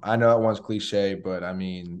know that one's cliche, but I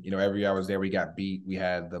mean, every year I was there, we got beat. We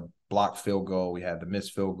had the blocked field goal, we had the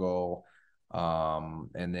missed field goal.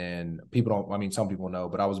 And then some people know,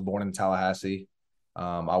 but I was born in Tallahassee.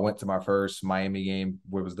 I went to my first Miami game,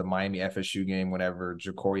 where it was the Miami FSU game, whenever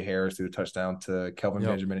Ja'Cory Harris threw a touchdown to Kelvin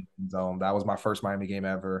Benjamin in the zone. That was my first Miami game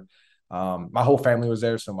ever. My whole family was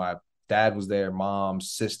there. So my dad was there, mom,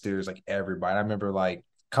 sisters, like everybody. I remember like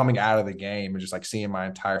coming out of the game and just like seeing my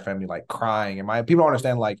entire family like crying. And people don't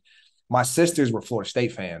understand, like my sisters were Florida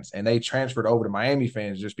State fans and they transferred over to Miami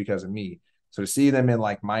fans just because of me. So to see them in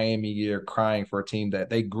like Miami gear crying for a team that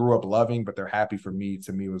they grew up loving, but they're happy for me,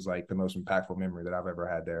 to me was like the most impactful memory that I've ever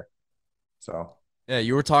had there. So yeah,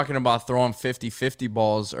 you were talking about throwing 50-50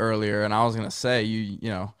 balls earlier, and I was gonna say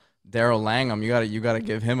Daryl Langham, you gotta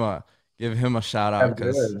give him a shout out,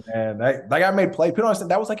 because that guy made play. People don't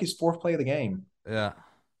understand, that was like his fourth play of the game. Yeah.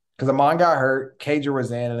 Because Amon got hurt, Cager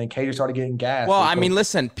was in, and then Cager started getting gassed. Well, I mean,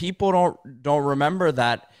 listen, people don't remember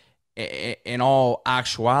that in all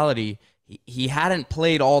actuality, he hadn't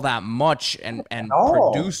played all that much and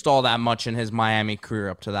produced all that much in his Miami career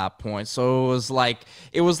up to that point. So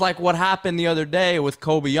it was like what happened the other day with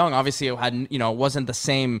Kobe Young. Obviously, it wasn't the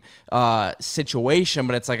same situation,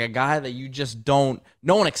 but it's like a guy that you just no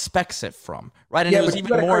one expects it from, right? And it was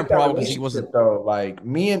even more improbable because he wasn't. Though, like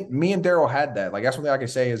me and Daryl had that. Like that's one thing I can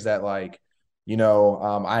say is that like I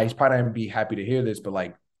probably not gonna be happy to hear this, but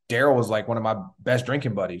like Daryl was like one of my best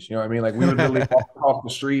drinking buddies. You know what I mean? Like we would literally walk off the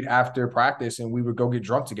street after practice and we would go get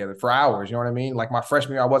drunk together for hours. You know what I mean? Like my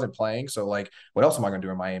freshman year, I wasn't playing. So like, what else am I going to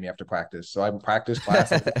do in Miami after practice? So I practice class.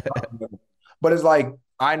 But it's like,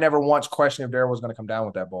 I never once questioned if Daryl was going to come down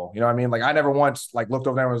with that ball. You know what I mean? Like I never once like looked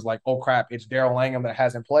over there and was like, oh crap, it's Daryl Langham that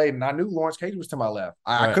hasn't played. And I knew Lawrence Cage was to my left.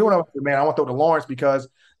 I could have went, man, I want to throw to Lawrence because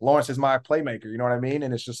Lawrence is my playmaker. You know what I mean?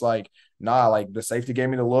 And it's just like, nah, like the safety gave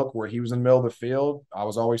me the look where he was in the middle of the field. I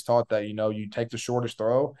was always taught that, you take the shortest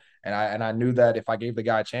throw. And I knew that if I gave the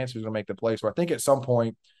guy a chance, he was going to make the play. So I think at some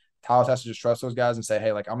point, Tyler has to just trust those guys and say,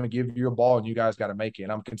 hey, like, I'm going to give you a ball and you guys got to make it.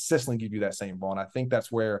 And I'm consistently give you that same ball. And I think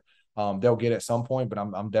that's where they'll get at some point, but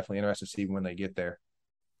I'm definitely interested to see when they get there.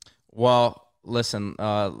 Well, listen,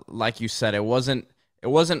 like you said, it wasn't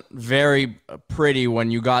very pretty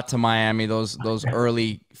when you got to Miami those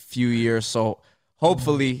early few years. So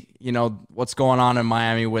hopefully, what's going on in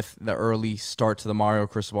Miami with the early start to the Mario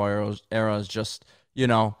Cristobal era is just,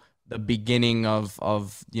 the beginning of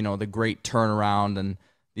the great turnaround, and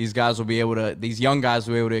these young guys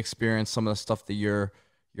will be able to experience some of the stuff that you're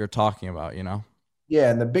talking about. Yeah,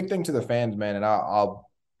 and the big thing to the fans, man, and I'll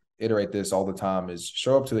iterate this all the time, is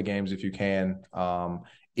show up to the games if you can.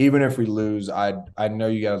 Even if we lose, I know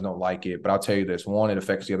you guys don't like it, but I'll tell you this: one, it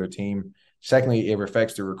affects the other team. Secondly, it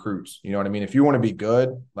affects the recruits. You know what I mean? If you want to be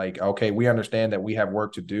good, like, okay, we understand that we have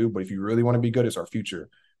work to do, but if you really want to be good, it's our future.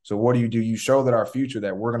 So what do? You show that our future,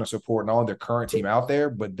 that we're going to support not only the current team out there,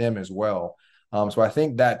 but them as well. So I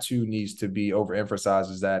think that too needs to be overemphasized,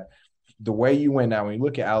 is that the way you win now, when you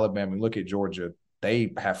look at Alabama, you look at Georgia,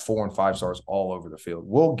 they have 4 and 5 stars all over the field.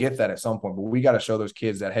 We'll get that at some point, but we got to show those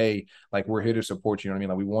kids that, hey, like, we're here to support you. You know what I mean?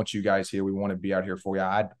 Like, we want you guys here. We want to be out here for you.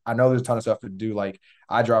 I know there's a ton of stuff to do. Like,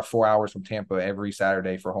 I drive 4 hours from Tampa every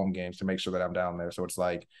Saturday for home games to make sure that I'm down there. So it's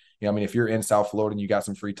like, I mean, if you're in South Florida and you got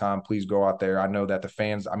some free time, please go out there. I know that the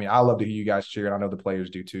fans, I mean, I love to hear you guys cheer, and I know the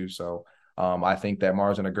players do too. So I think that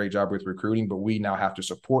Mar's done a great job with recruiting, but we now have to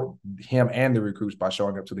support him and the recruits by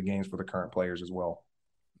showing up to the games for the current players as well.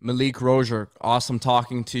 Malik Rosier, awesome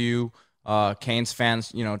talking to you. Canes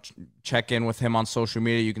fans, check in with him on social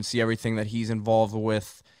media. You can see everything that he's involved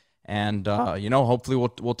with, and hopefully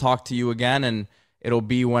we'll talk to you again, and it'll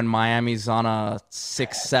be when Miami's on a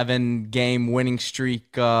 6-7 game winning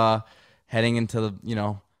streak, heading into the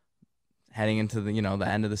the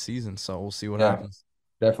end of the season. So we'll see what happens.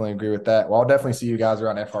 Definitely agree with that. Well, I'll definitely see you guys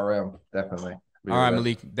around FRM. Definitely. All right,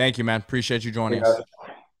 Malik. Thank you, man. Appreciate you joining us.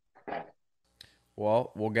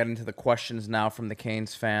 Well, we'll get into the questions now from the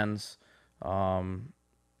Canes fans. Yeah,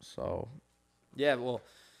 well,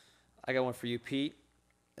 I got one for you, Pete.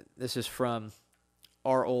 This is from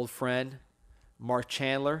our old friend, Mark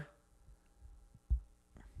Chandler.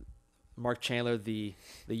 Mark Chandler, the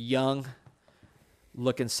young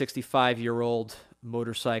looking 65-year-old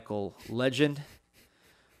motorcycle legend.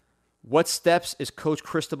 What steps is Coach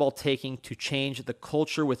Cristobal taking to change the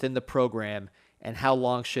culture within the program, and how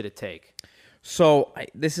long should it take? So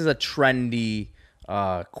this is a trendy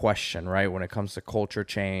question, right? When it comes to culture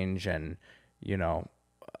change, and a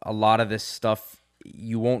lot of this stuff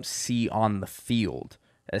you won't see on the field,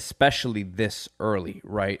 especially this early,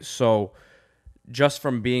 right? So just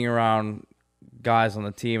from being around guys on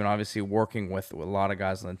the team, and obviously working with a lot of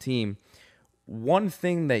guys on the team, one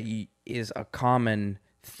thing that is a common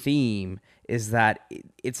theme is that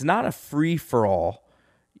it's not a free-for-all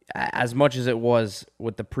as much as it was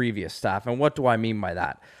with the previous staff. And what do I mean by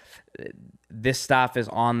that? This staff is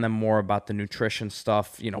on them more about the nutrition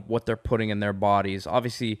stuff, what they're putting in their bodies.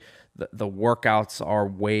 Obviously, the workouts are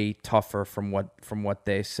way tougher from what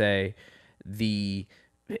they say. The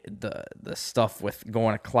stuff with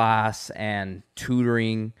going to class and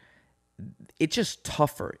tutoring, it's just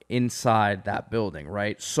tougher inside that building,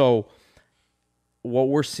 right? So what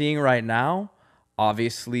we're seeing right now,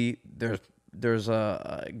 obviously, there's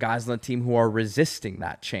guys on the team who are resisting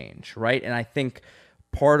that change, right? And I think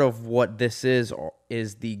part of what this is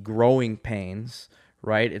the growing pains,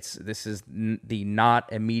 right? This is the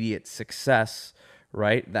not immediate success,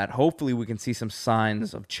 right? That hopefully we can see some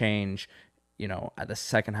signs of change, at the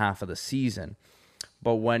second half of the season.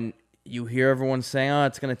 But when you hear everyone saying, "Oh,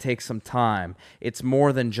 it's going to take some time," it's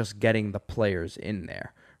more than just getting the players in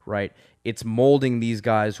there, right? It's molding these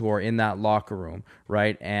guys who are in that locker room,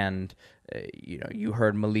 right? And you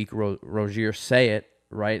heard Malik Rosier say it,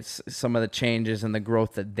 right? Some of the changes and the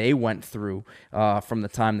growth that they went through from the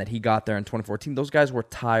time that he got there in 2014. Those guys were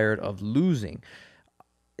tired of losing.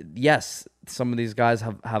 Yes, some of these guys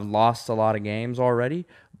have lost a lot of games already,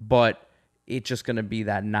 but it's just going to be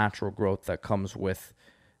that natural growth that comes with,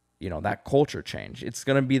 that culture change. It's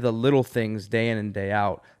going to be the little things day in and day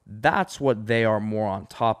out. That's what they are more on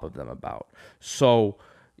top of them about. So,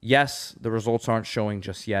 yes, the results aren't showing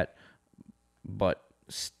just yet, but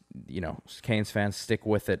Canes fans, stick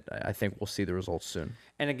with it. I think we'll see the results soon.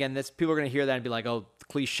 And again, people are going to hear that and be like, "Oh,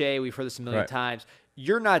 cliche. We've heard this a million times."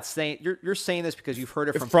 You're not saying you're saying this because you've heard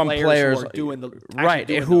it from players who are doing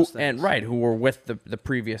who were with the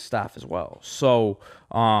previous staff as well. So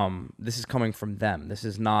this is coming from them. This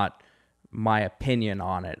is not my opinion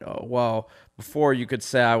on it. Well, before you could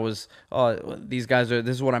say I was, these guys are.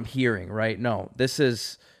 This is what I'm hearing, right? No, this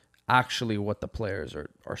is actually what the players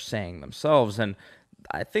are saying themselves, and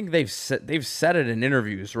I think they've said it in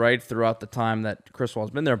interviews, right, throughout the time that Cristobal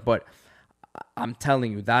has been there. But I'm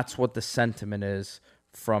telling you, that's what the sentiment is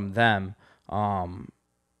from them.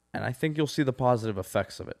 and I think you'll see the positive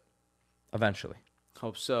effects of it eventually.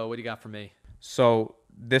 Hope so. What do you got for me? So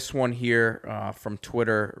this one here from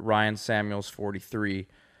Twitter, Ryan Samuels 43.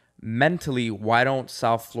 Mentally, why don't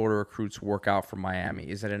South Florida recruits work out for Miami?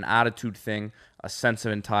 Is it an attitude thing, a sense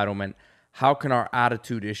of entitlement? How can our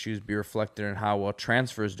attitude issues be reflected in how well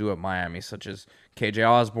transfers do at Miami, such as KJ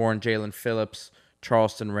Osborne, Jalen Phillips,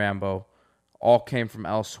 Charleston Rambo, all came from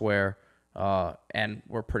elsewhere, and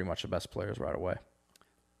were pretty much the best players right away.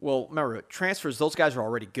 Well, remember, transfers, those guys are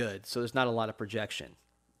already good, so there's not a lot of projection.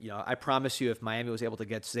 I promise you, if Miami was able to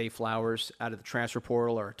get Zay Flowers out of the transfer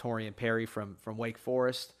portal or Torian Perry from Wake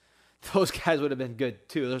Forest, those guys would have been good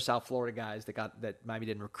too. Those South Florida guys that Miami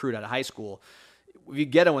didn't recruit out of high school. If you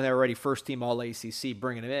get them when they're already first team All ACC,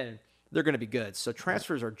 bringing them in, they're going to be good. So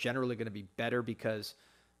transfers are generally going to be better because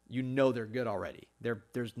they're good already.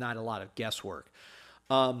 There's not a lot of guesswork.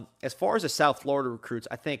 As far as the South Florida recruits,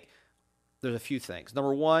 I think there's a few things.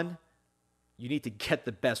 Number one, you need to get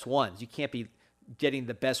the best ones. You can't be getting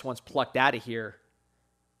the best ones plucked out of here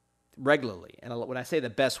regularly. And when I say the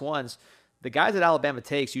best ones, the guys that Alabama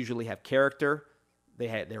takes usually have character,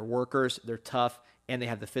 they're workers, they're tough, and they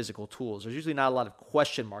have the physical tools. There's usually not a lot of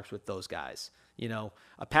question marks with those guys.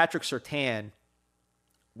 A Patrick Surtain,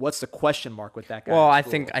 what's the question mark with that guy? Well, I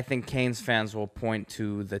think Canes fans will point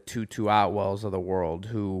to the Tutu Atwells of the world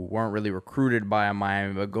who weren't really recruited by a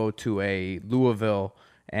Miami, but go to a Louisville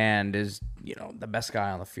and is, the best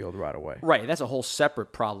guy on the field right away. Right. That's a whole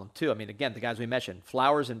separate problem, too. I mean, again, the guys we mentioned,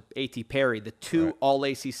 Flowers and A.T. Perry, the two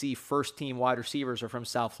All-ACC first-team wide receivers are from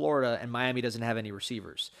South Florida, and Miami doesn't have any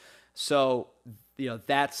receivers. So,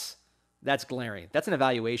 that's glaring. That's an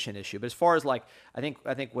evaluation issue. But as far as, I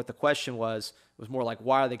think what the question was more like,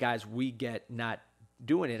 why are the guys we get not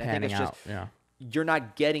doing it? I think it's just you're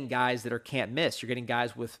not getting guys that can't miss. You're getting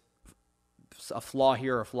guys with a flaw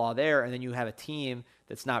here or a flaw there, and then you have a team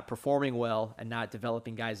that's not performing well and not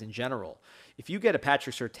developing guys in general. If you get a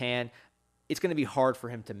Patrick Surtain, it's going to be hard for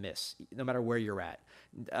him to miss, no matter where you're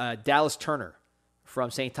at. Dallas Turner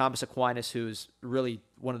from St. Thomas Aquinas, who's really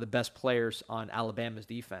one of the best players on Alabama's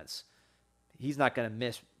defense. He's not going to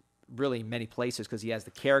miss really many places because he has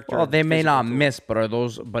the character. Well, they may not miss, but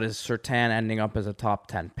is Surtain ending up as a top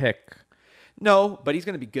 10 pick? No, but he's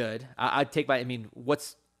going to be good. I'd take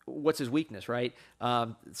what's his weekness, right?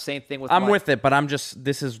 Same thing with. I'm with it, but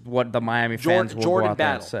this is what the Miami fans will Jordan go out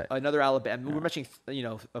there and Battle, say. Another Alabama. We're mentioning,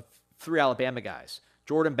 three Alabama guys.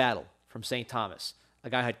 Jordan Battle from St. Thomas. A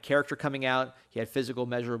guy had character coming out. He had physical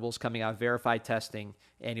measurables coming out, verified testing,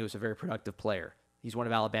 and he was a very productive player. He's one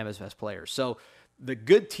of Alabama's best players. So the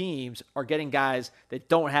good teams are getting guys that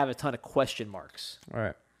don't have a ton of question marks. All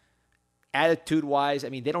right. Attitude-wise,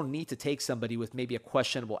 they don't need to take somebody with maybe a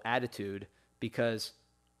questionable attitude because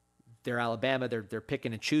they're Alabama. They're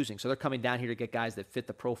picking and choosing. So they're coming down here to get guys that fit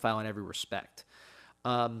the profile in every respect.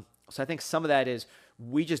 So I think some of that is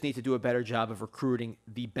we just need to do a better job of recruiting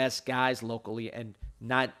the best guys locally and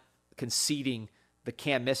not conceding the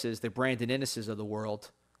can't misses, the Brandon Innes's of the world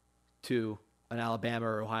to an Alabama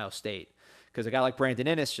or Ohio State. Because a guy like Brandon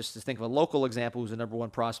Innes, just to think of a local example, who's the number one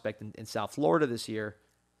prospect in South Florida this year,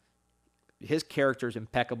 his character is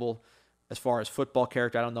impeccable. As far as football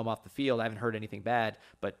character, I don't know him off the field. I haven't heard anything bad,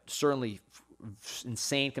 but certainly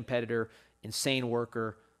insane competitor, insane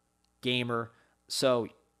worker, gamer. So,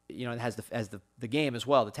 it has the game as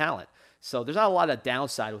well, the talent. So there's not a lot of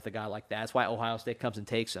downside with a guy like that. That's why Ohio State comes and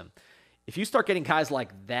takes him. If you start getting guys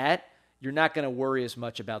like that, you're not going to worry as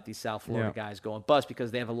much about these South Florida guys going bust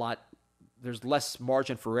because they have there's less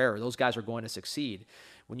margin for error. Those guys are going to succeed.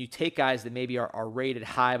 When you take guys that maybe are rated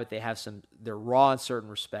high, but they're raw in certain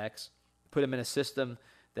respects, put them in a system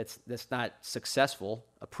that's not successful,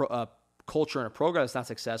 a culture and a program that's not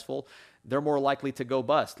successful, they're more likely to go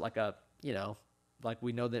bust. Like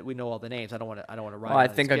we know all the names. I don't want to write. Well, I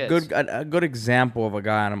think a good example of a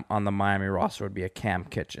guy on the Miami roster would be a Cam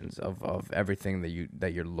Kitchens of everything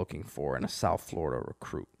that you're looking for in a South Florida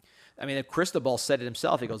recruit. If Cristobal said it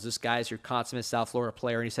himself, he goes, "This guy's your consummate South Florida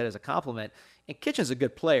player," and he said it as a compliment. And Kitchens is a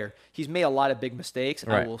good player. He's made a lot of big mistakes.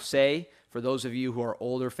 Right. I will say, for those of you who are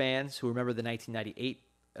older fans who remember the 1998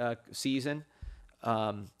 season, the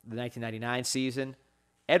 1999 season,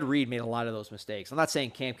 Ed Reed made a lot of those mistakes. I'm not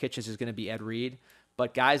saying Cam Kitchens is going to be Ed Reed,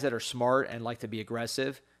 but guys that are smart and like to be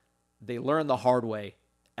aggressive, they learn the hard way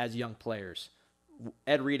as young players.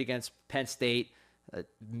 Ed Reed against Penn State,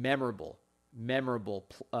 memorable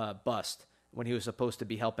bust when he was supposed to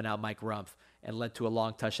be helping out Mike Rumpf and led to a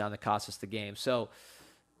long touchdown that cost us the game. So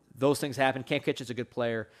those things happen. Cam Kitchens is a good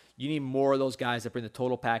player. You need more of those guys that bring the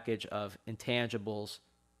total package of intangibles,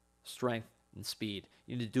 strength, and speed.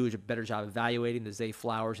 You need to do a better job evaluating the Zay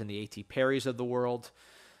Flowers and the A.T. Perrys of the world.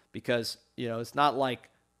 because, it's not like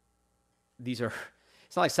it's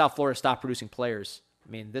not like South Florida stopped producing players. I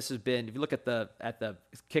mean, this has been, if you look at the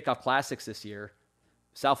kickoff classics this year,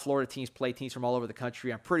 South Florida teams play teams from all over the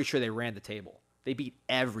country. I'm pretty sure they ran the table. They beat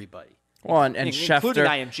everybody. Well, and including Schefter,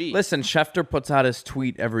 IMG. Listen, Schefter puts out his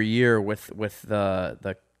tweet every year with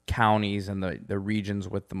the counties and the regions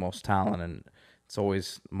with the most talent, and it's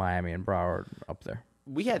always Miami and Broward up there.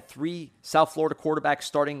 We had 3 South Florida quarterbacks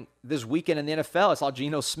starting this weekend in the NFL. I saw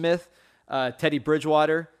Geno Smith, Teddy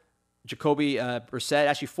Bridgewater, Jacoby Brissett,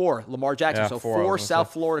 actually 4, Lamar Jackson. Yeah, so 4 4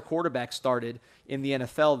 South Florida quarterbacks started in the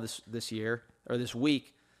NFL this year or this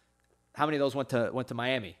week. How many of those went to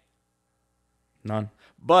Miami? None.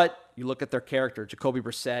 But you look at their character: Jacoby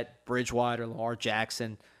Brissett, Bridgewater, Lamar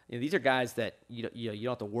Jackson. These are guys that you don't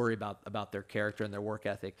have to worry about their character and their work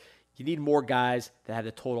ethic. You need more guys that have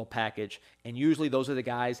the total package, and usually those are the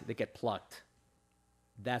guys that get plucked.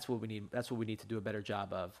 That's what we need. That's what we need to do a better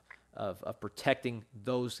job of protecting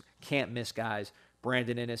those can't miss guys.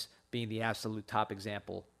 Brandon Innes being the absolute top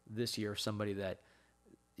example this year. Somebody that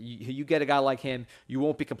you get a guy like him, you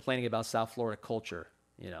won't be complaining about South Florida culture,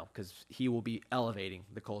 because he will be elevating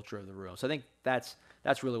the culture of the room. So I think that's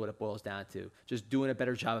really what it boils down to. Just doing a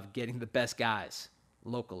better job of getting the best guys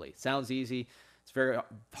locally. Sounds easy. It's very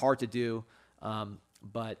hard to do,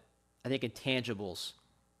 but I think intangibles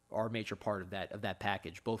are a major part of that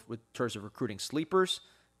package, both in terms of recruiting sleepers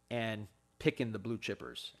and picking the blue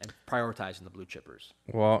chippers and prioritizing the blue chippers.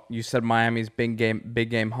 Well, you said Miami's big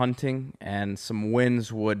game hunting, and some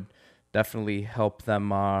wins would definitely help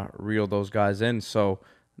them reel those guys in. So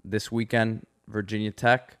this weekend, Virginia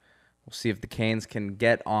Tech. We'll see if the Canes can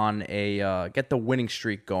get on get the winning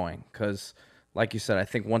streak going, because, like you said, I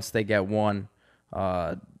think once they get one,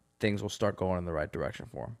 things will start going in the right direction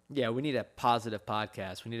for them. Yeah, we need a positive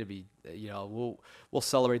podcast. We need to be, we'll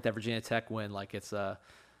celebrate that Virginia Tech win like it's the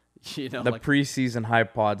preseason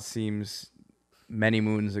hype pod seems many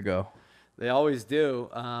moons ago. They always do,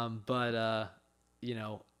 but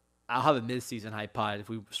I'll have a mid-season hype pod if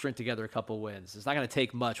we string together a couple wins. It's not going to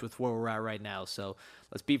take much with where we're at right now. So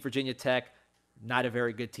let's beat Virginia Tech. Not a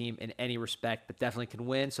very good team in any respect, but definitely can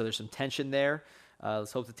win. So there's some tension there.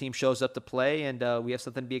 Let's hope the team shows up to play, and we have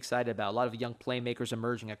something to be excited about. A lot of young playmakers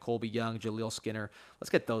emerging at Colby Young, Jaleel Skinner.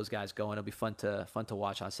 Let's get those guys going. It'll be fun to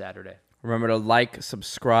watch on Saturday. Remember to like,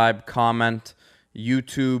 subscribe, comment,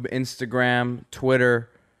 YouTube, Instagram,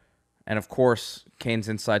 Twitter, and of course,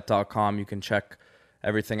 CanesInsight.com. You can check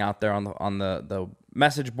everything out there on the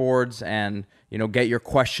message boards, and get your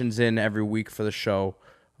questions in every week for the show.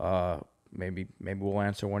 Maybe we'll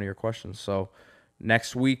answer one of your questions. So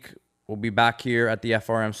next week we'll be back here at the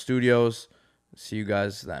FRM studios. See you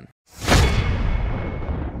guys then.